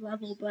passed the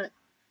level, but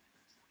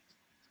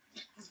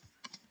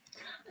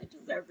I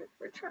deserve it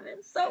for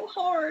trying so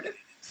hard.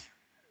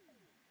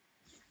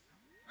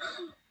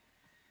 Oh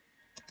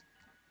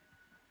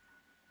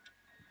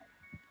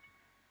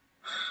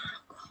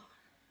god.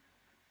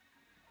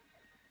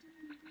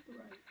 The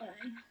right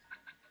way.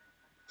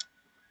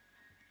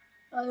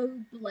 Oh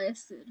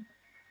blessed.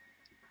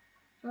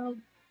 Oh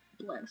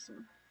blessed.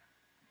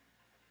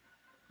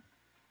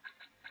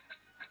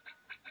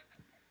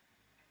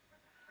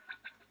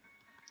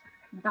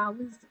 That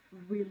was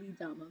really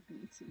dumb of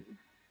me too.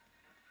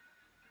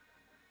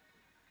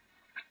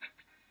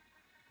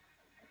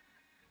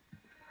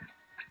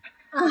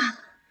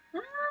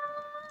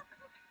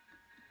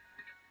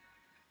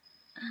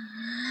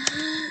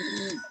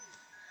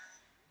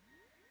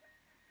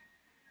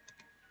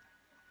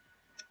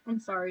 I'm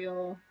sorry,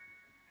 y'all.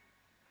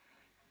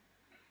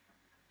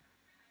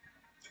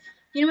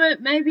 You know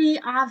what? Maybe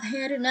I've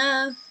had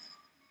enough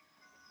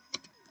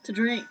to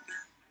drink.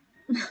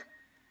 Maybe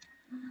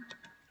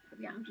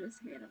I've just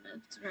had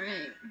enough to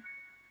drink.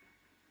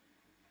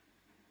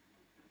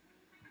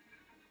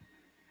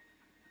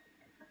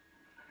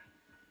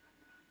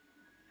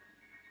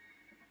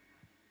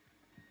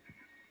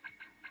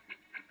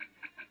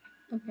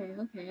 Okay,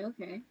 okay,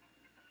 okay.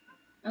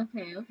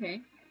 Okay,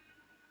 okay.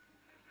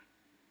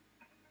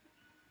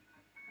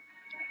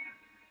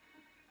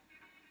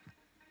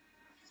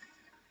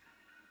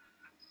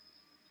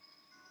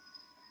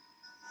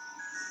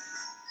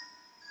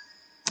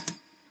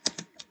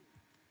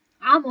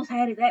 I almost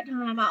had it that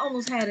time. I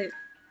almost had it.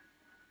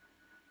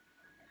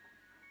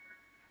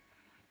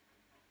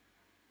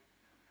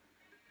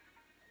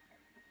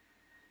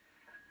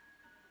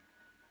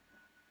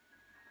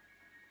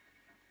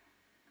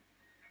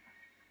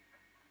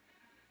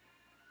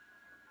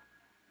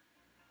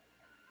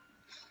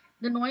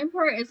 The annoying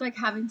part is like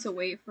having to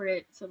wait for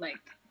it to like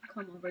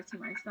come over to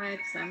my side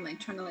because I'm like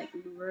trying to like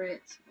lure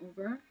it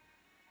over.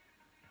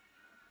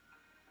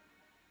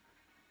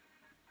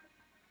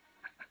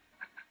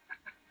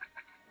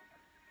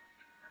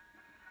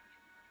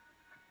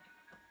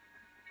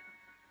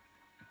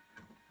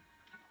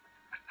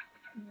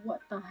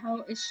 What the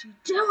hell is she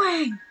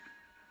doing?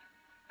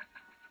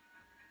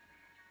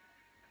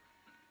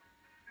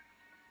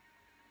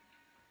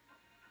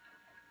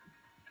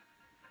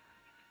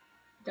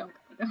 Don't go,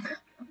 don't go,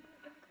 don't go,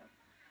 don't go.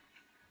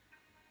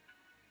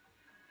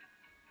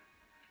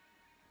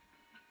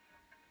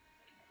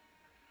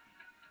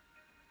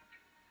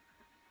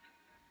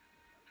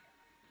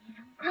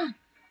 Yeah, run.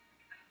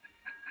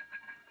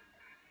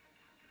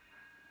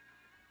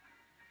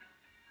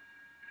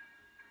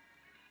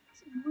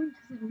 It's annoying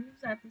because it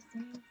moves at the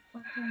same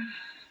fucking.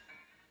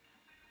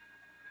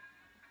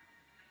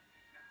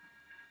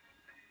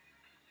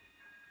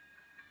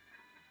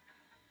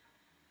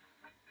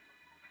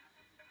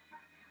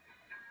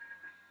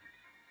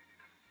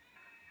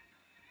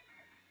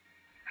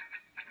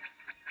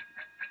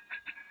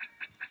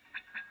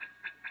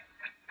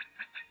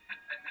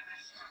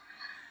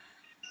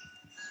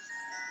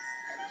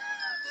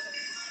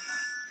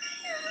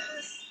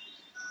 Yes!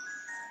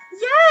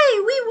 Yay!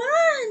 We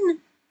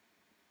won!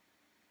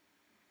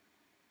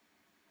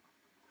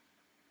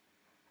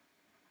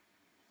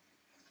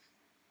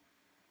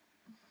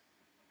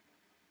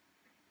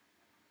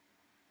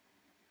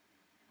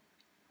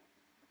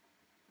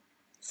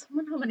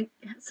 Someone how many?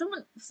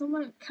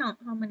 Someone count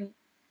how many?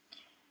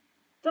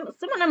 Someone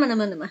someone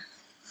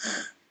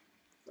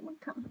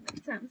count how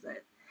many times I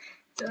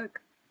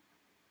took.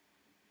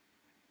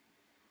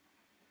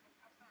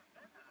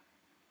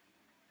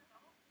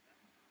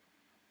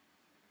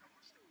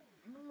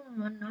 Oh,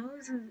 my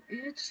nose is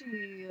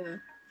itchy.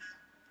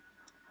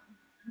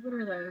 What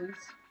are those?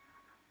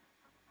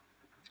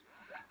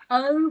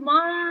 Oh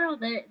my!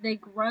 They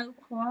grow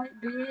quite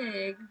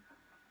big.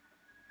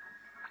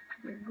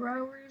 They're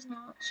growers,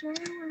 not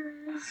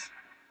showers.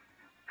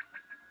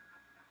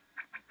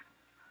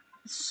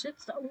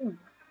 Shit's oh.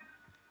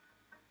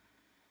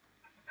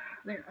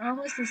 They're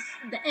almost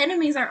the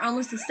enemies are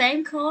almost the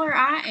same color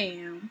I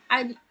am.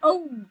 I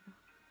oh.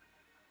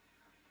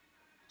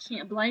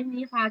 Can't blame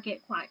me if I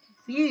get quite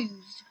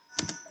confused.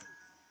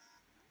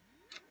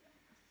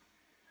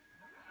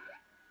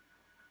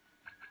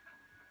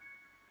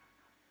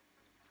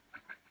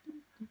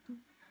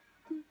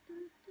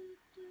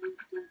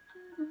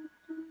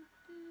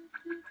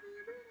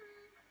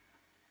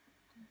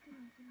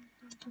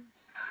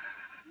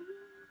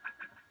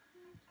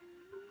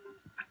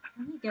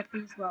 Let me get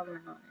these while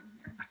they're not in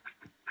here.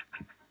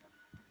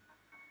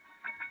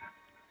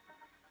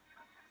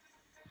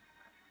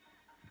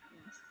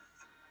 Yes.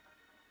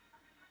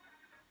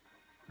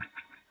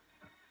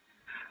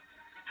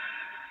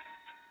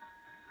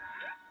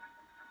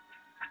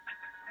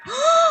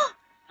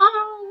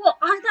 Oh,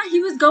 I thought he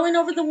was going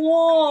over the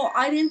wall.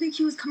 I didn't think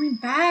he was coming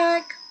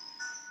back.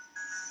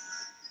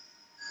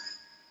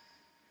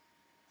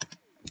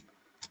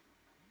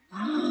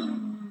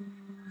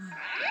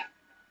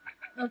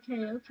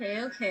 Okay,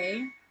 okay,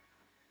 okay.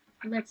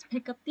 Let's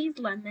pick up these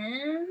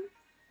lemons.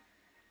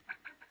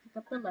 Pick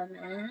up the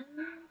lemons.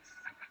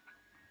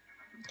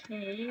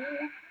 Okay.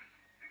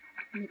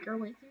 Make our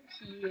way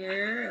through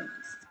here.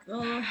 Let's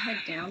go head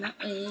down that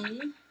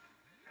way.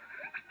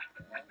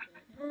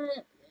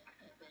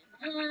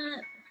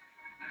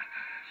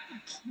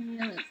 Okay,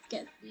 let's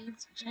get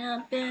these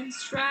jumping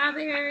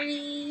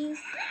strawberries.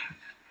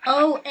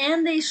 Oh,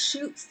 and they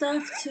shoot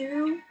stuff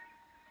too.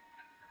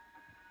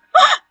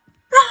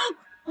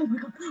 Oh my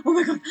god, oh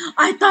my god.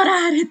 I thought I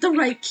had hit the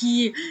right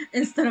key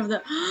instead of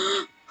the.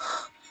 I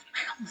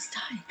almost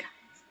died,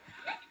 guys.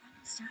 I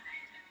almost died.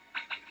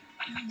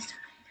 He's died.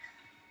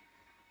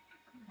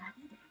 Oh, I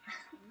did it.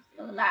 I'm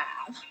still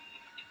alive.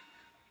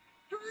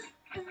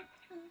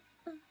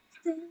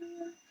 Still alive.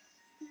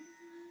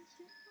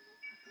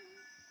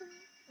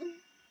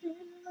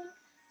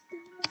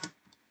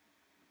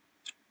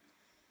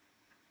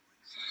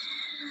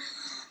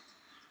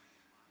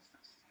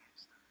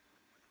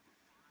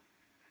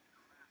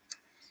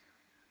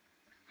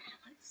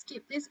 Let's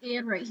skip this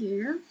ad right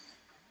here.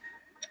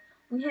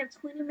 We have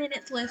 20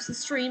 minutes left of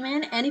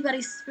streaming.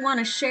 Anybody want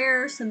to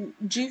share some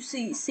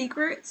juicy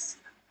secrets?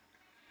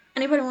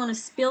 Anybody want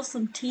to spill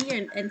some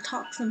tea and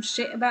talk some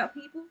shit about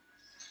people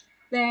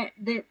that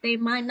they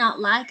might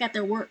not like at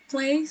their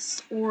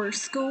workplace or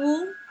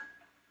school?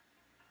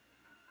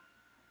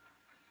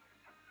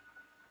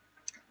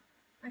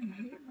 I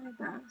hate my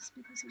boss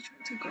because he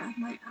tried to grab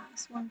my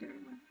ass one day.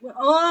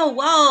 Oh,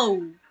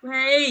 whoa!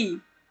 Hey!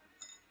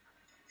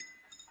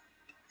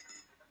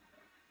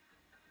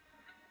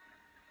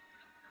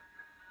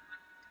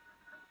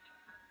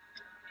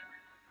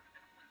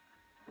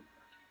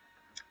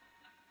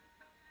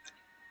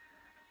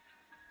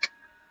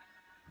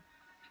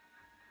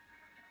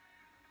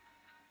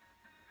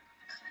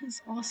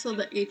 He's also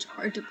the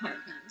HR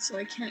department, so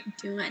I can't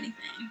do anything.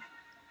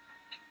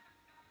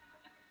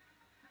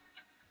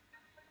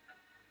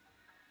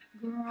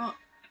 Girl,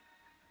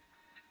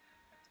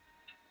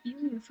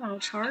 you need to file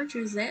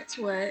charges. That's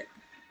what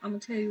I'm gonna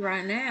tell you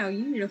right now.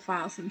 You need to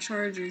file some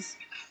charges.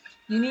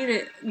 You need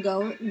to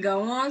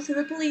go on to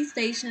the police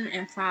station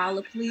and file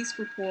a police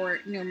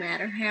report, no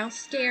matter how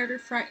scared or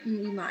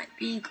frightened you might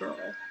be, girl.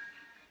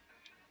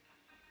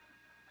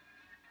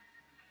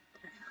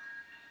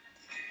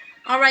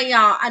 All right,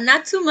 y'all.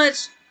 Not too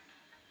much.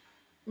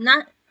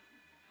 Not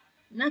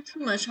too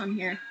much on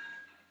here.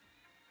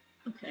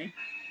 Okay.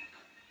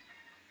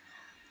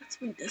 Let's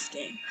read this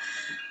game.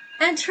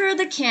 Enter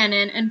the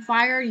cannon and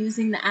fire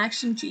using the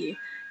action key.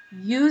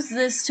 Use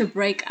this to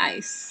break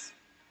ice.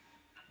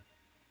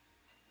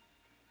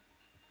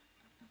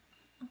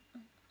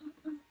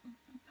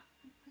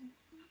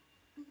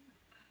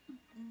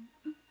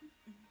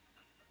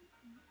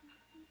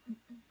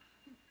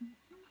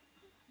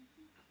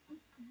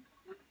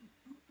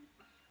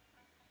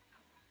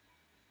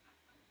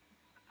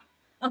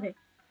 Okay.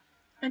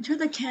 Enter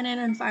the cannon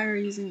and fire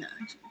using the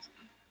action key.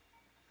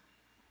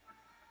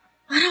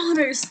 I don't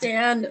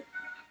understand.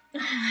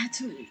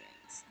 Too many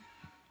things.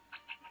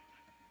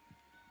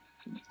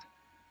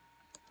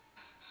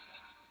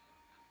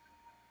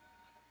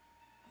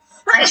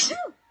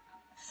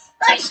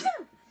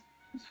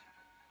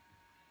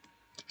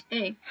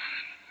 Hey,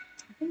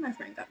 I think my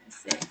friend got me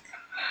sick.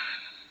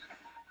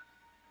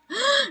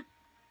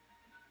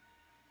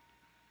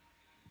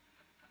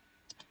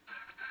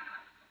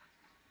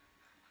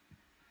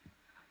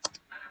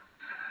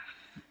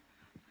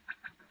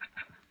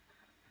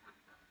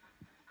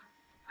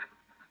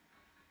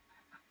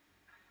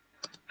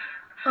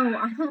 Oh,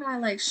 I thought I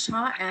like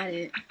shot at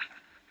it.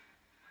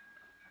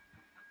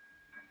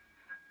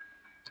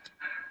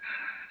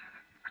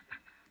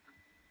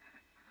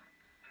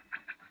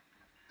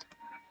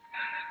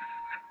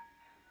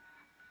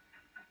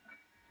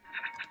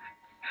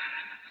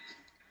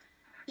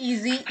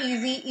 Easy,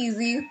 easy,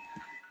 easy.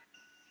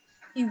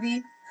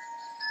 Easy.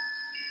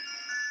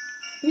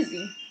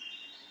 Easy.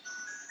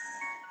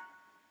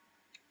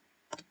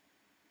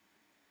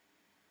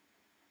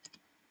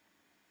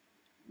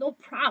 No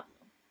problem.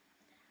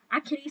 I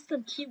can eat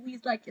some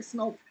kiwis like it's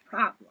no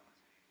problem.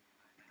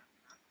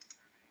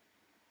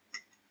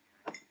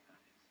 I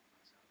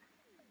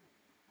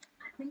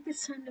think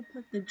it's time to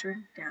put the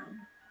drink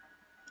down.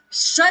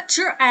 Shut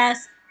your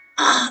ass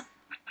up!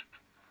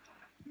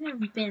 You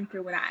haven't been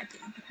through what I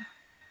did.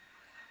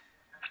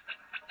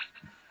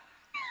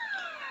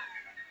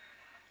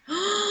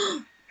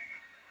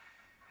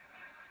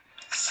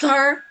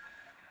 Sir,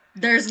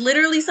 there's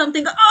literally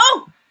something.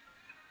 Oh!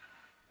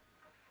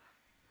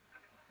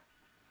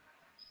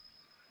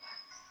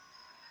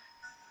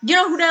 You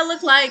know who that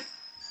looked like?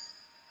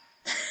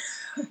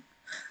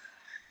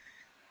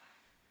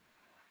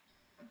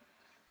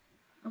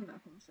 I'm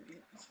not gonna say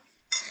it.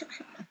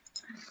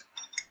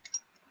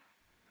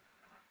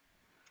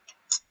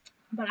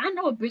 But I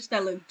know a bitch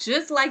that looked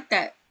just like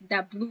that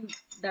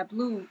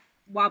blue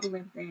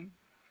wobbling thing.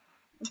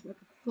 Looks like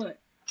a foot.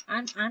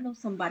 I know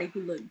somebody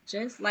who looked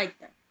just like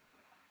that.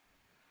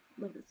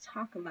 Love to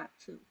talk a lot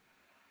too.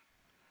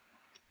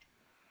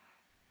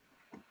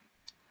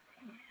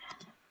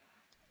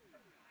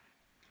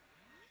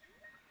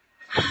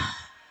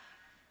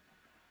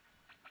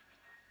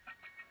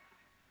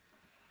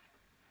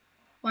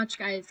 Watch,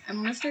 guys. I'm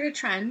gonna start a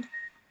trend.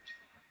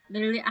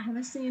 Literally, I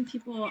haven't seen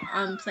people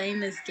playing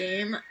this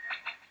game,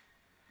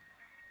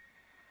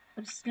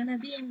 but it's gonna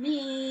be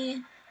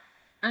me.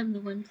 I'm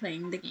the one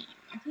playing the game.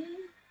 Okay.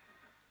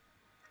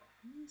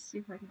 Let me see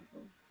if I can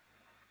go.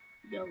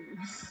 Yo,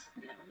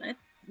 that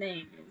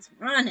thing is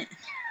running.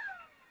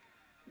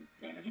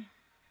 Okay.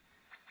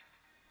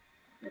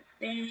 That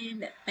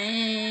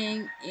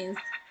thing is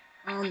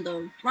on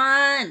the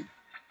run.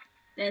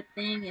 That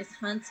thing is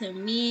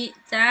hunting me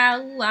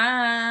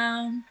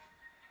down.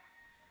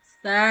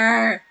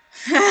 sir.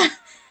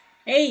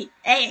 Hey,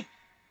 hey,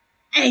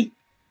 hey.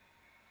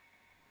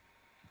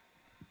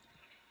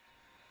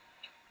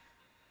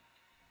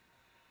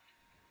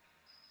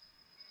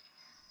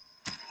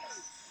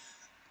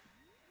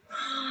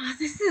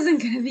 This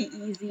isn't gonna be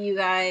easy, you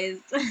guys.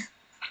 This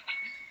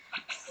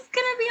is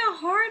gonna be a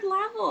hard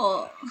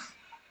level.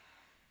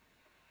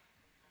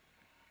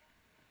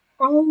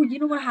 Oh, you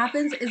know what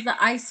happens is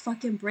the ice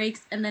fucking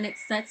breaks and then it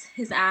sets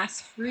his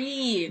ass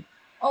free.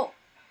 Oh,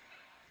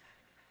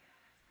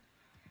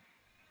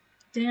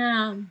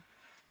 damn.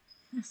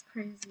 That's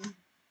crazy.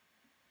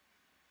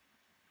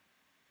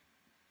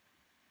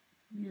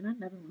 Man, I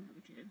never want to have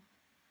a kid.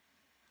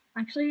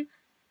 Actually,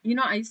 you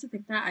know, I used to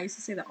think that. I used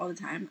to say that all the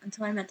time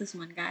until I met this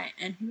one guy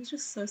and he was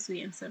just so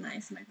sweet and so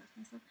nice. And I thought to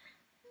myself,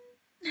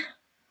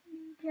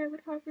 maybe I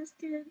would have this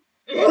kid.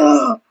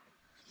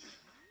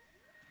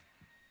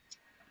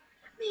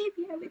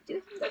 Maybe I would do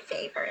him the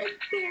favor and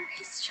bear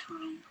his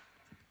child.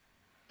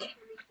 Carry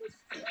his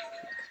seed.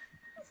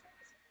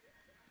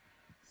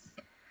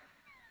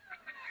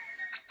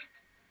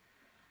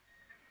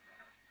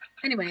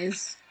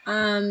 Anyways,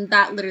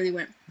 that literally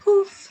went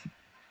poof,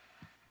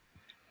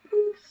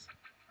 poof.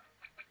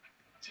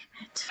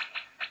 Damn it.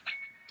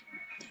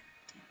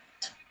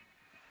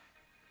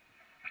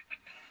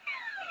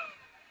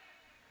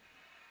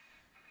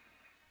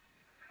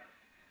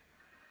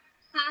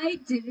 I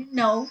didn't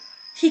know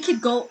he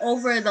could go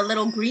over the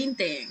little green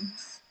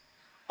things.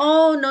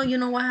 Oh no, you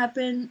know what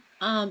happened?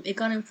 It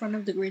got in front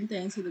of the green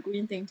thing, so the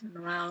green thing turned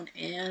around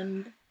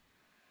and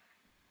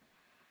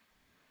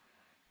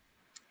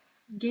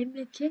gave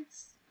me a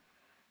kiss.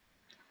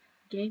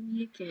 Gave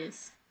me a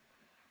kiss.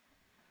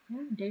 How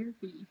dare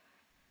he?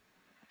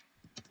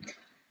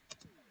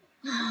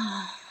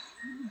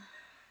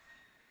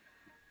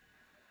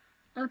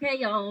 Okay,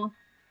 y'all.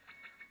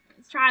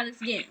 Let's try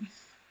this again.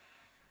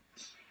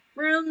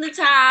 From the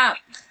top.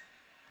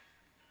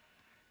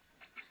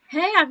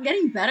 Hey, I'm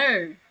getting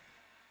better.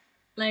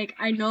 Like,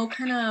 I know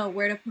kind of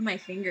where to put my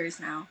fingers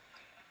now.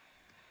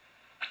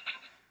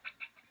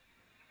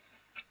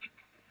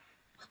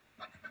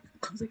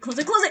 Close it, close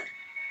it, close it!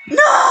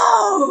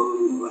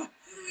 No!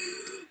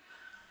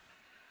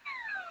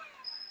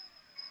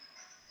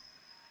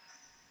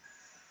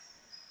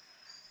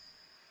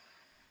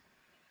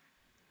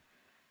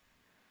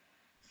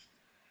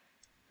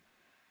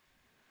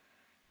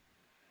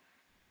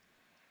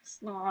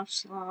 Slosh,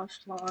 slosh,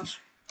 slosh.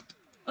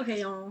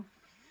 Okay, y'all.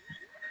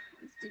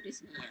 Let's do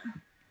this now.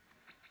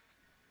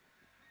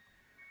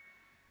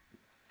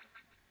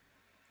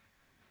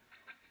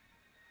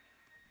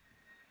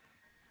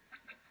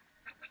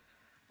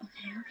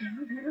 Okay, okay,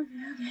 okay, okay,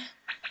 okay.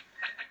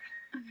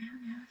 Okay,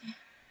 okay, okay.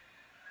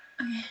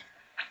 Okay,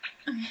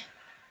 okay,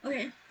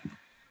 okay.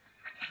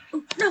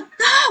 Oh, no,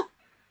 no!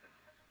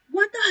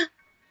 What the?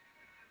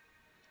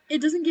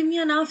 It doesn't give me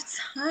enough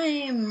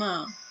time.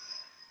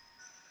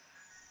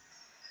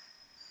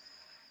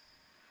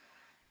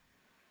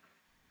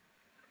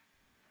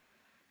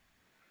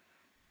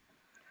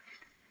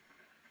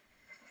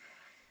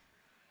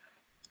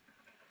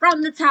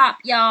 From the top,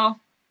 y'all.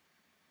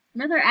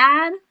 Another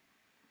ad?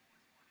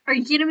 Are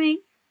you kidding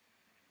me?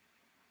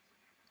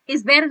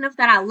 It's bad enough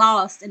that I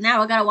lost, and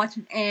now I gotta watch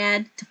an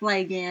ad to play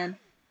again.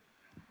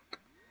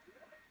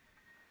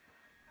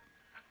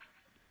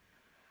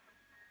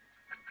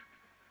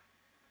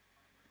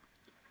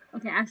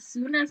 Okay, as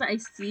soon as I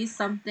see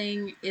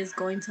something is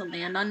going to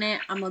land on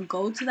it, I'm gonna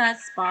go to that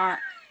spot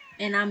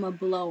and I'm gonna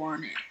blow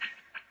on it.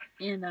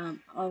 And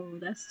oh,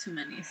 that's too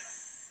many.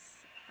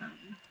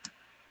 Um,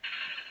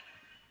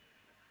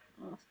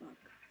 oh fuck,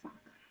 fuck,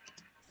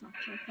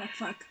 fuck, fuck, fuck,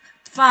 fuck,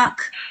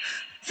 fuck,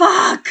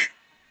 fuck.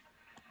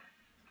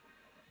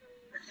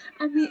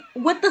 I mean,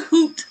 what the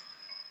hoot?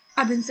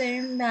 I've been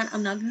saying that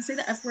I'm not gonna say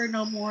the F word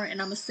no more,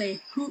 and I'm gonna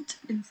say hoot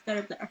instead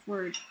of the F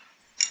word.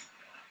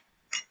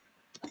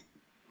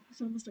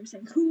 So I'm gonna start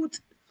saying hoot,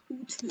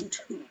 hoot, hoot,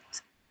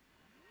 hoot.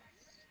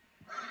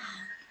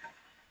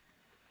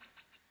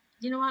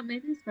 You know what?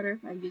 Maybe it's better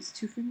if I use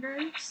two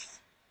fingers.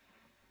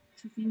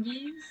 Two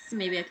fingies.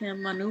 Maybe I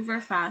can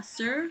maneuver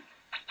faster.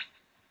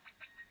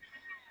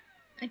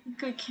 I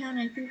think I can.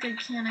 I think I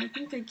can. I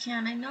think I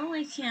can. I know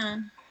I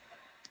can.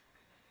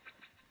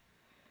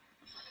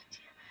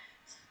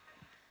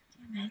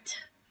 Damn it.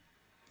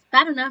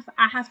 Bad enough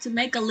I have to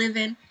make a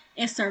living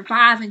and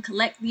survive and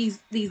collect these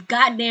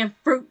goddamn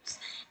fruits.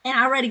 And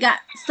I already got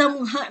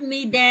someone hunting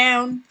me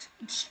down,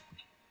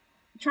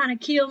 trying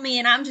to kill me,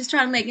 and I'm just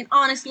trying to make an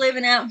honest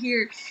living out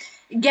here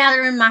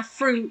gathering my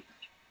fruit.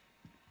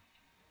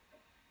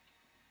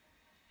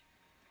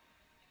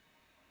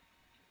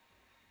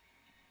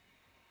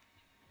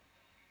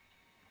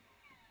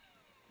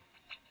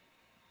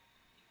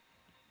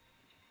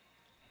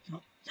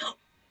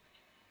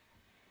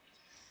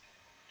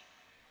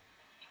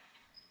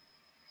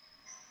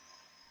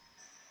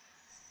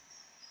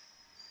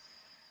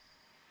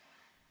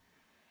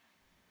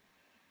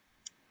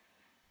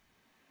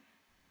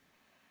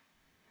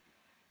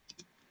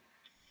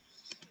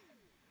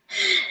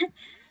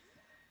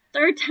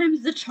 Third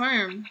time's the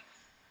charm.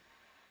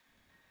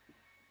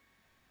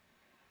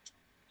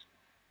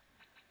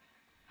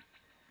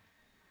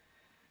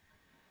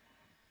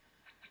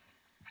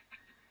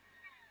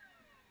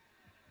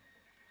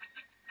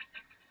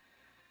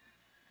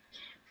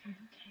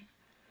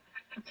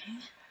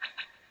 Okay.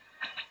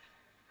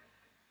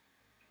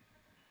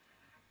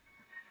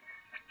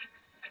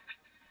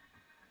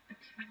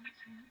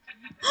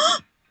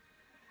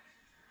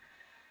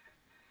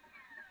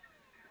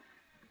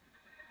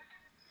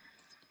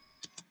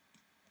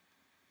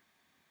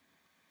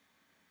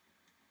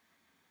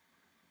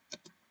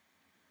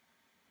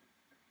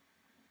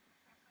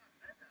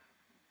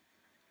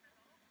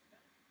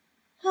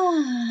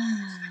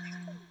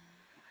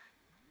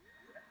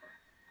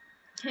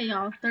 Okay,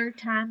 y'all. Third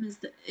time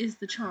is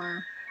the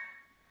charm.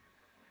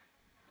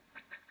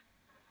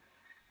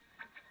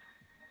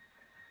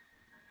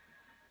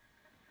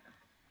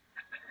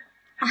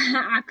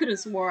 I could have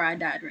swore I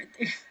died right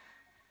there,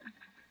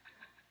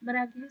 but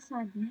I guess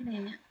I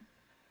didn't.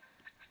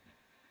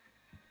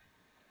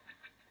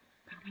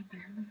 God, I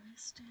barely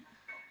missed it.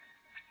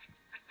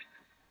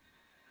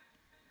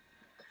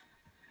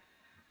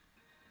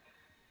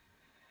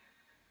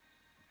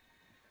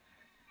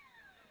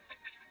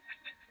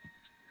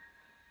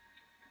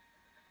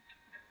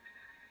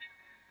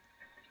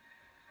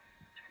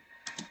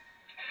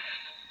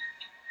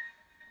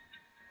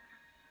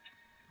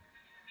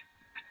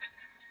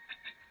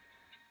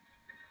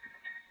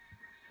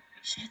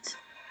 Shit.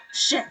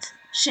 Shit.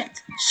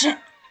 Shit. Shit.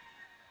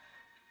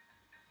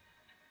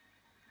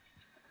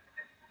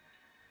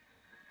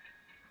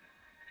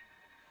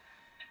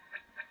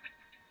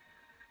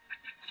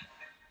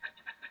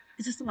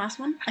 Is this the last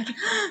one? I can.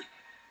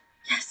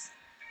 Yes.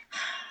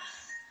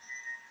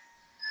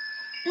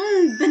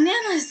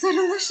 Banana is so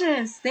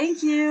delicious.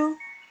 Thank you.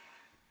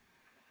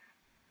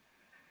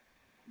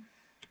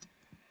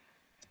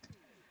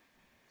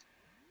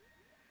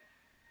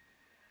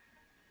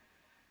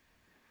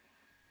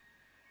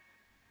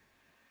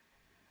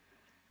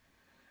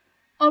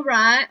 All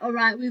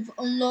right. We've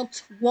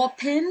unlocked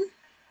Warpin.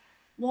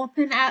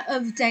 Warpin out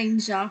of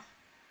danger.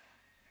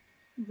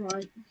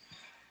 Right.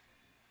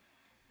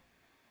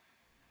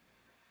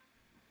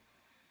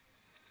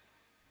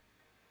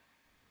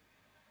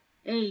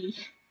 Hey.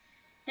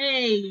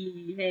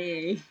 Hey.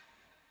 Hey.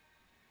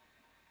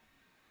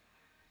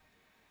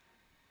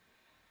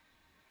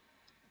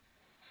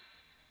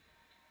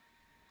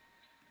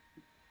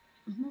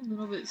 I'm a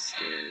little bit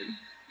scared.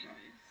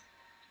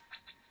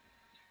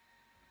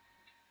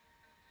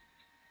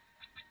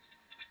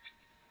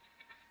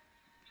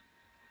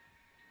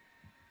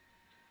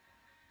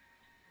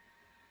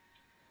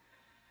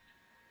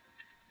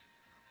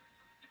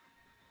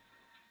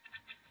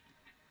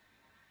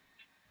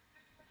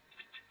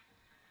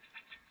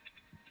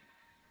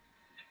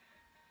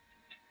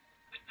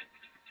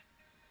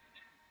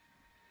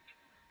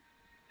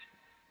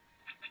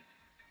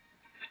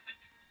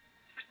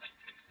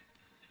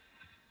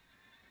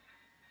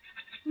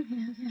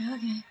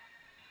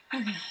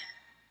 Okay.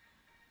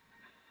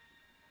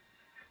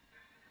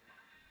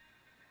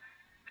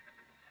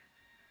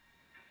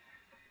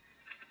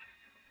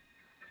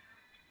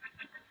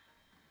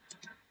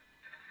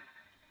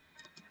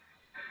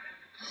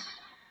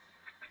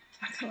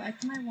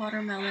 Collect my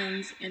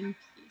watermelons in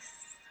peace.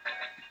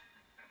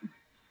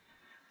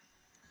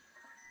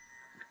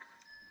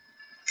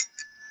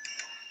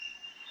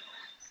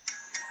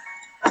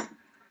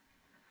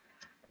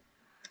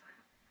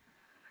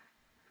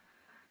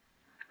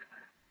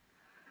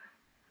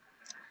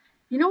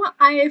 You know what?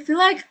 I feel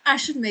like I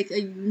should make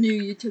a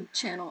new YouTube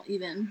channel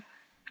even.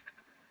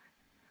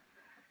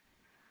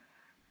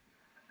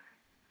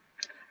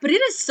 But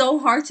it is so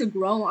hard to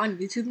grow on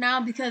YouTube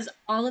now because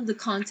all of the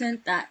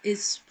content that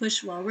is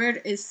pushed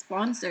forward is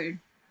sponsored.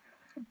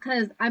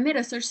 Because I made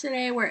a search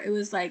today where it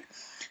was like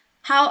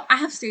how I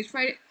have stage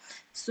fright.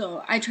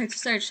 So I tried to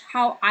search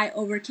how I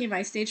overcame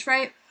my stage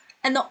fright.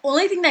 And the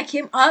only thing that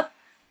came up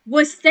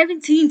was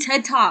 17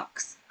 TED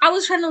Talks. I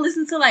was trying to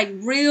listen to like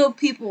real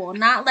people,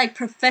 not like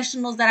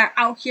professionals that are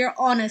out here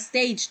on a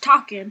stage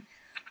talking.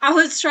 I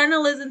was trying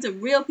to listen to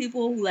real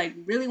people who like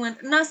really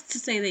went, not to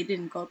say they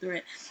didn't go through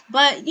it,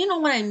 but you know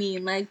what I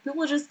mean. Like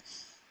people just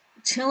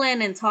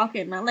chilling and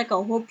talking, not like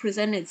a whole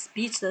presented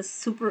speech that's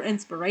super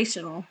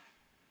inspirational.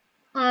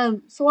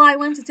 So I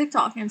went to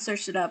TikTok and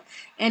searched it up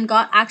and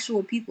got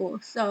actual people.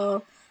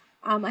 So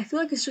I feel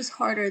like it's just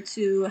harder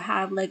to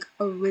have like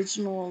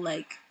original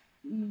like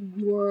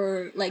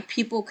your like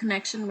people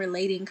connection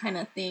relating kind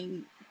of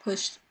thing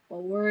pushed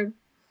forward.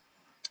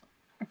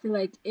 I feel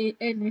like it,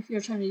 and if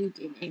you're trying to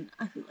do gaming,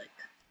 I feel like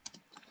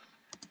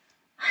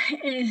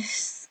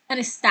it's an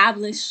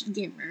established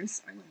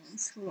gamers are the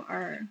ones who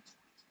are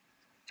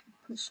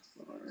pushed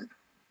forward.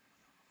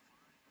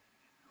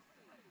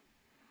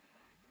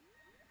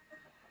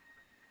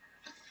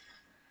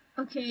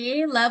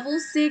 Okay, level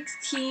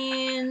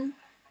 16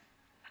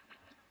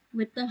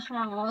 with the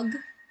hog.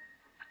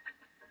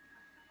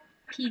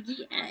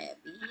 Piggy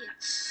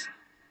bitch.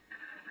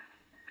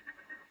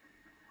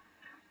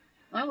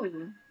 Oh,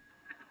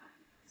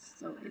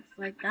 so it's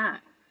like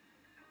that.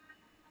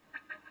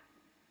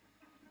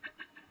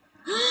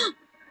 Oh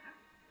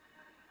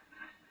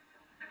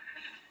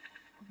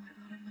my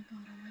god, oh my god,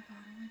 oh my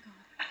god, oh my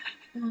god.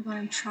 Oh my god,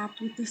 I'm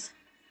trapped with this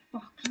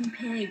fucking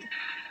pig.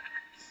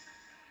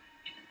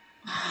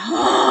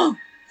 I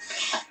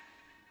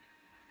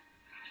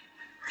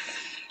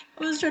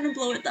was trying to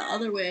blow it the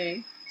other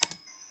way.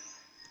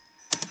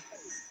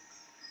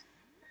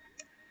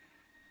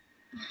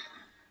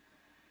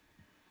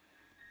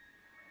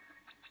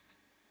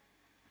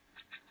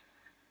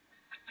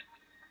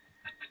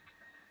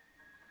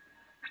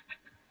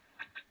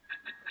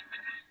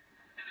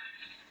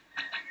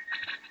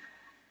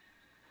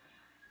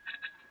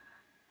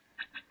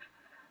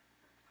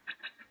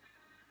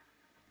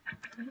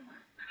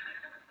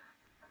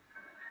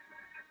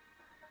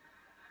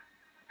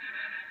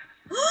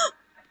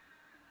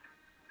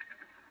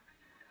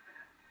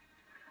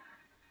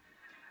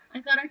 I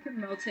thought I could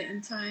melt it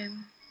in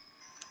time.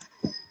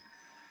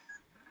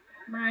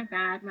 My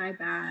bad, my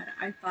bad.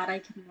 I thought I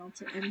could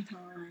melt it in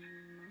time.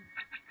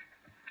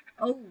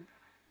 Oh.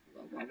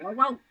 Whoa, whoa, whoa,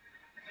 whoa.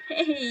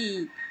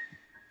 Hey.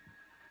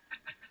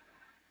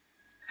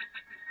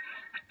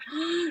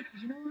 You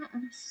know what?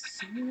 I'm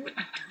so dumb.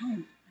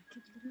 I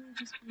could literally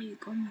just be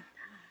going like that.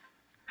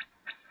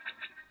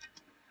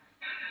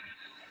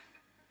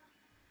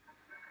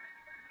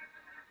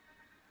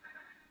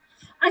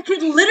 I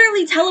could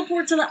literally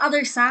teleport to the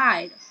other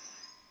side.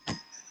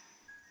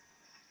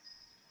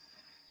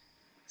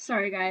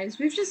 Sorry guys,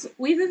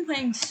 we've been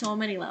playing so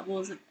many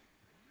levels.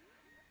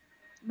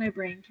 My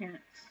brain can't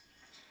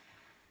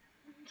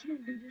do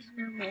this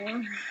no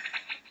more.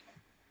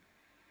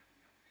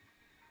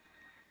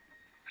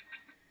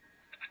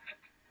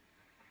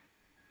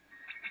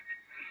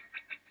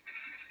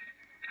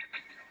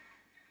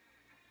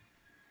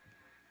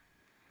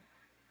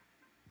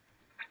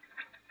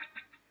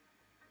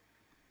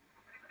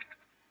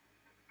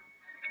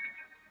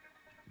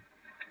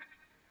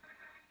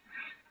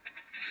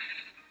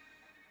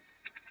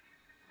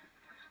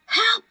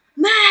 Help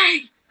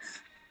me!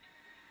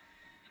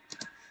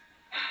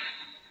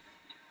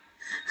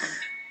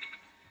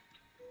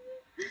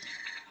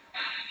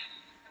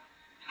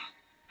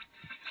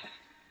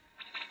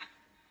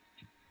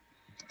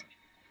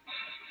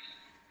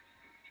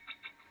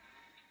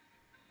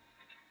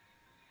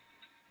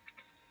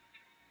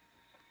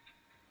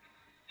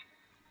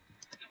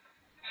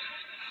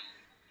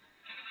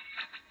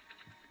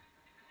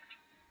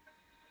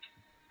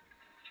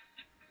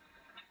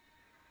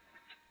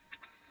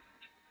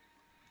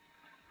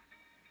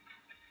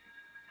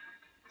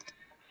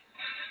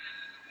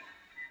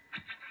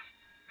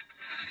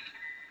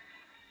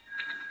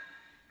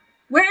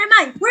 Where am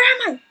I? Where am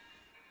I?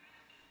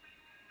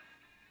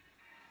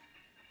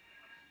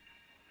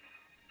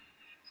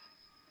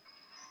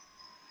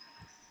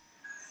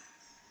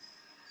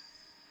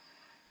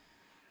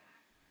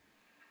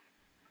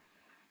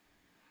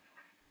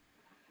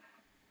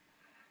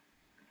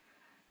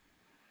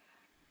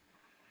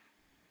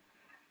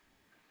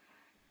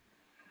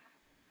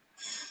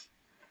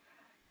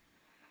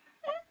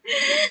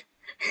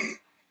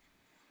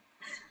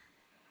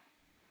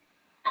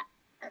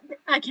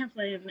 I can't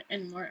play it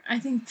anymore. I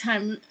think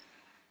time.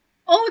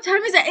 Oh,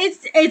 time is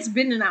it's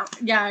been an hour.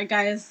 Yeah,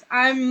 guys,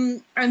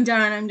 I'm done.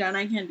 I'm done.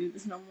 I can't do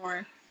this no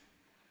more.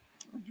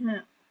 I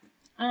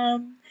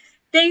can't.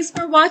 Thanks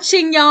for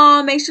watching,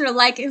 y'all. Make sure to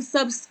like and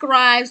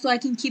subscribe so I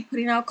can keep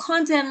putting out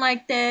content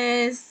like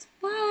this.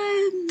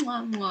 Bye.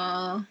 Mwah,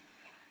 mwah.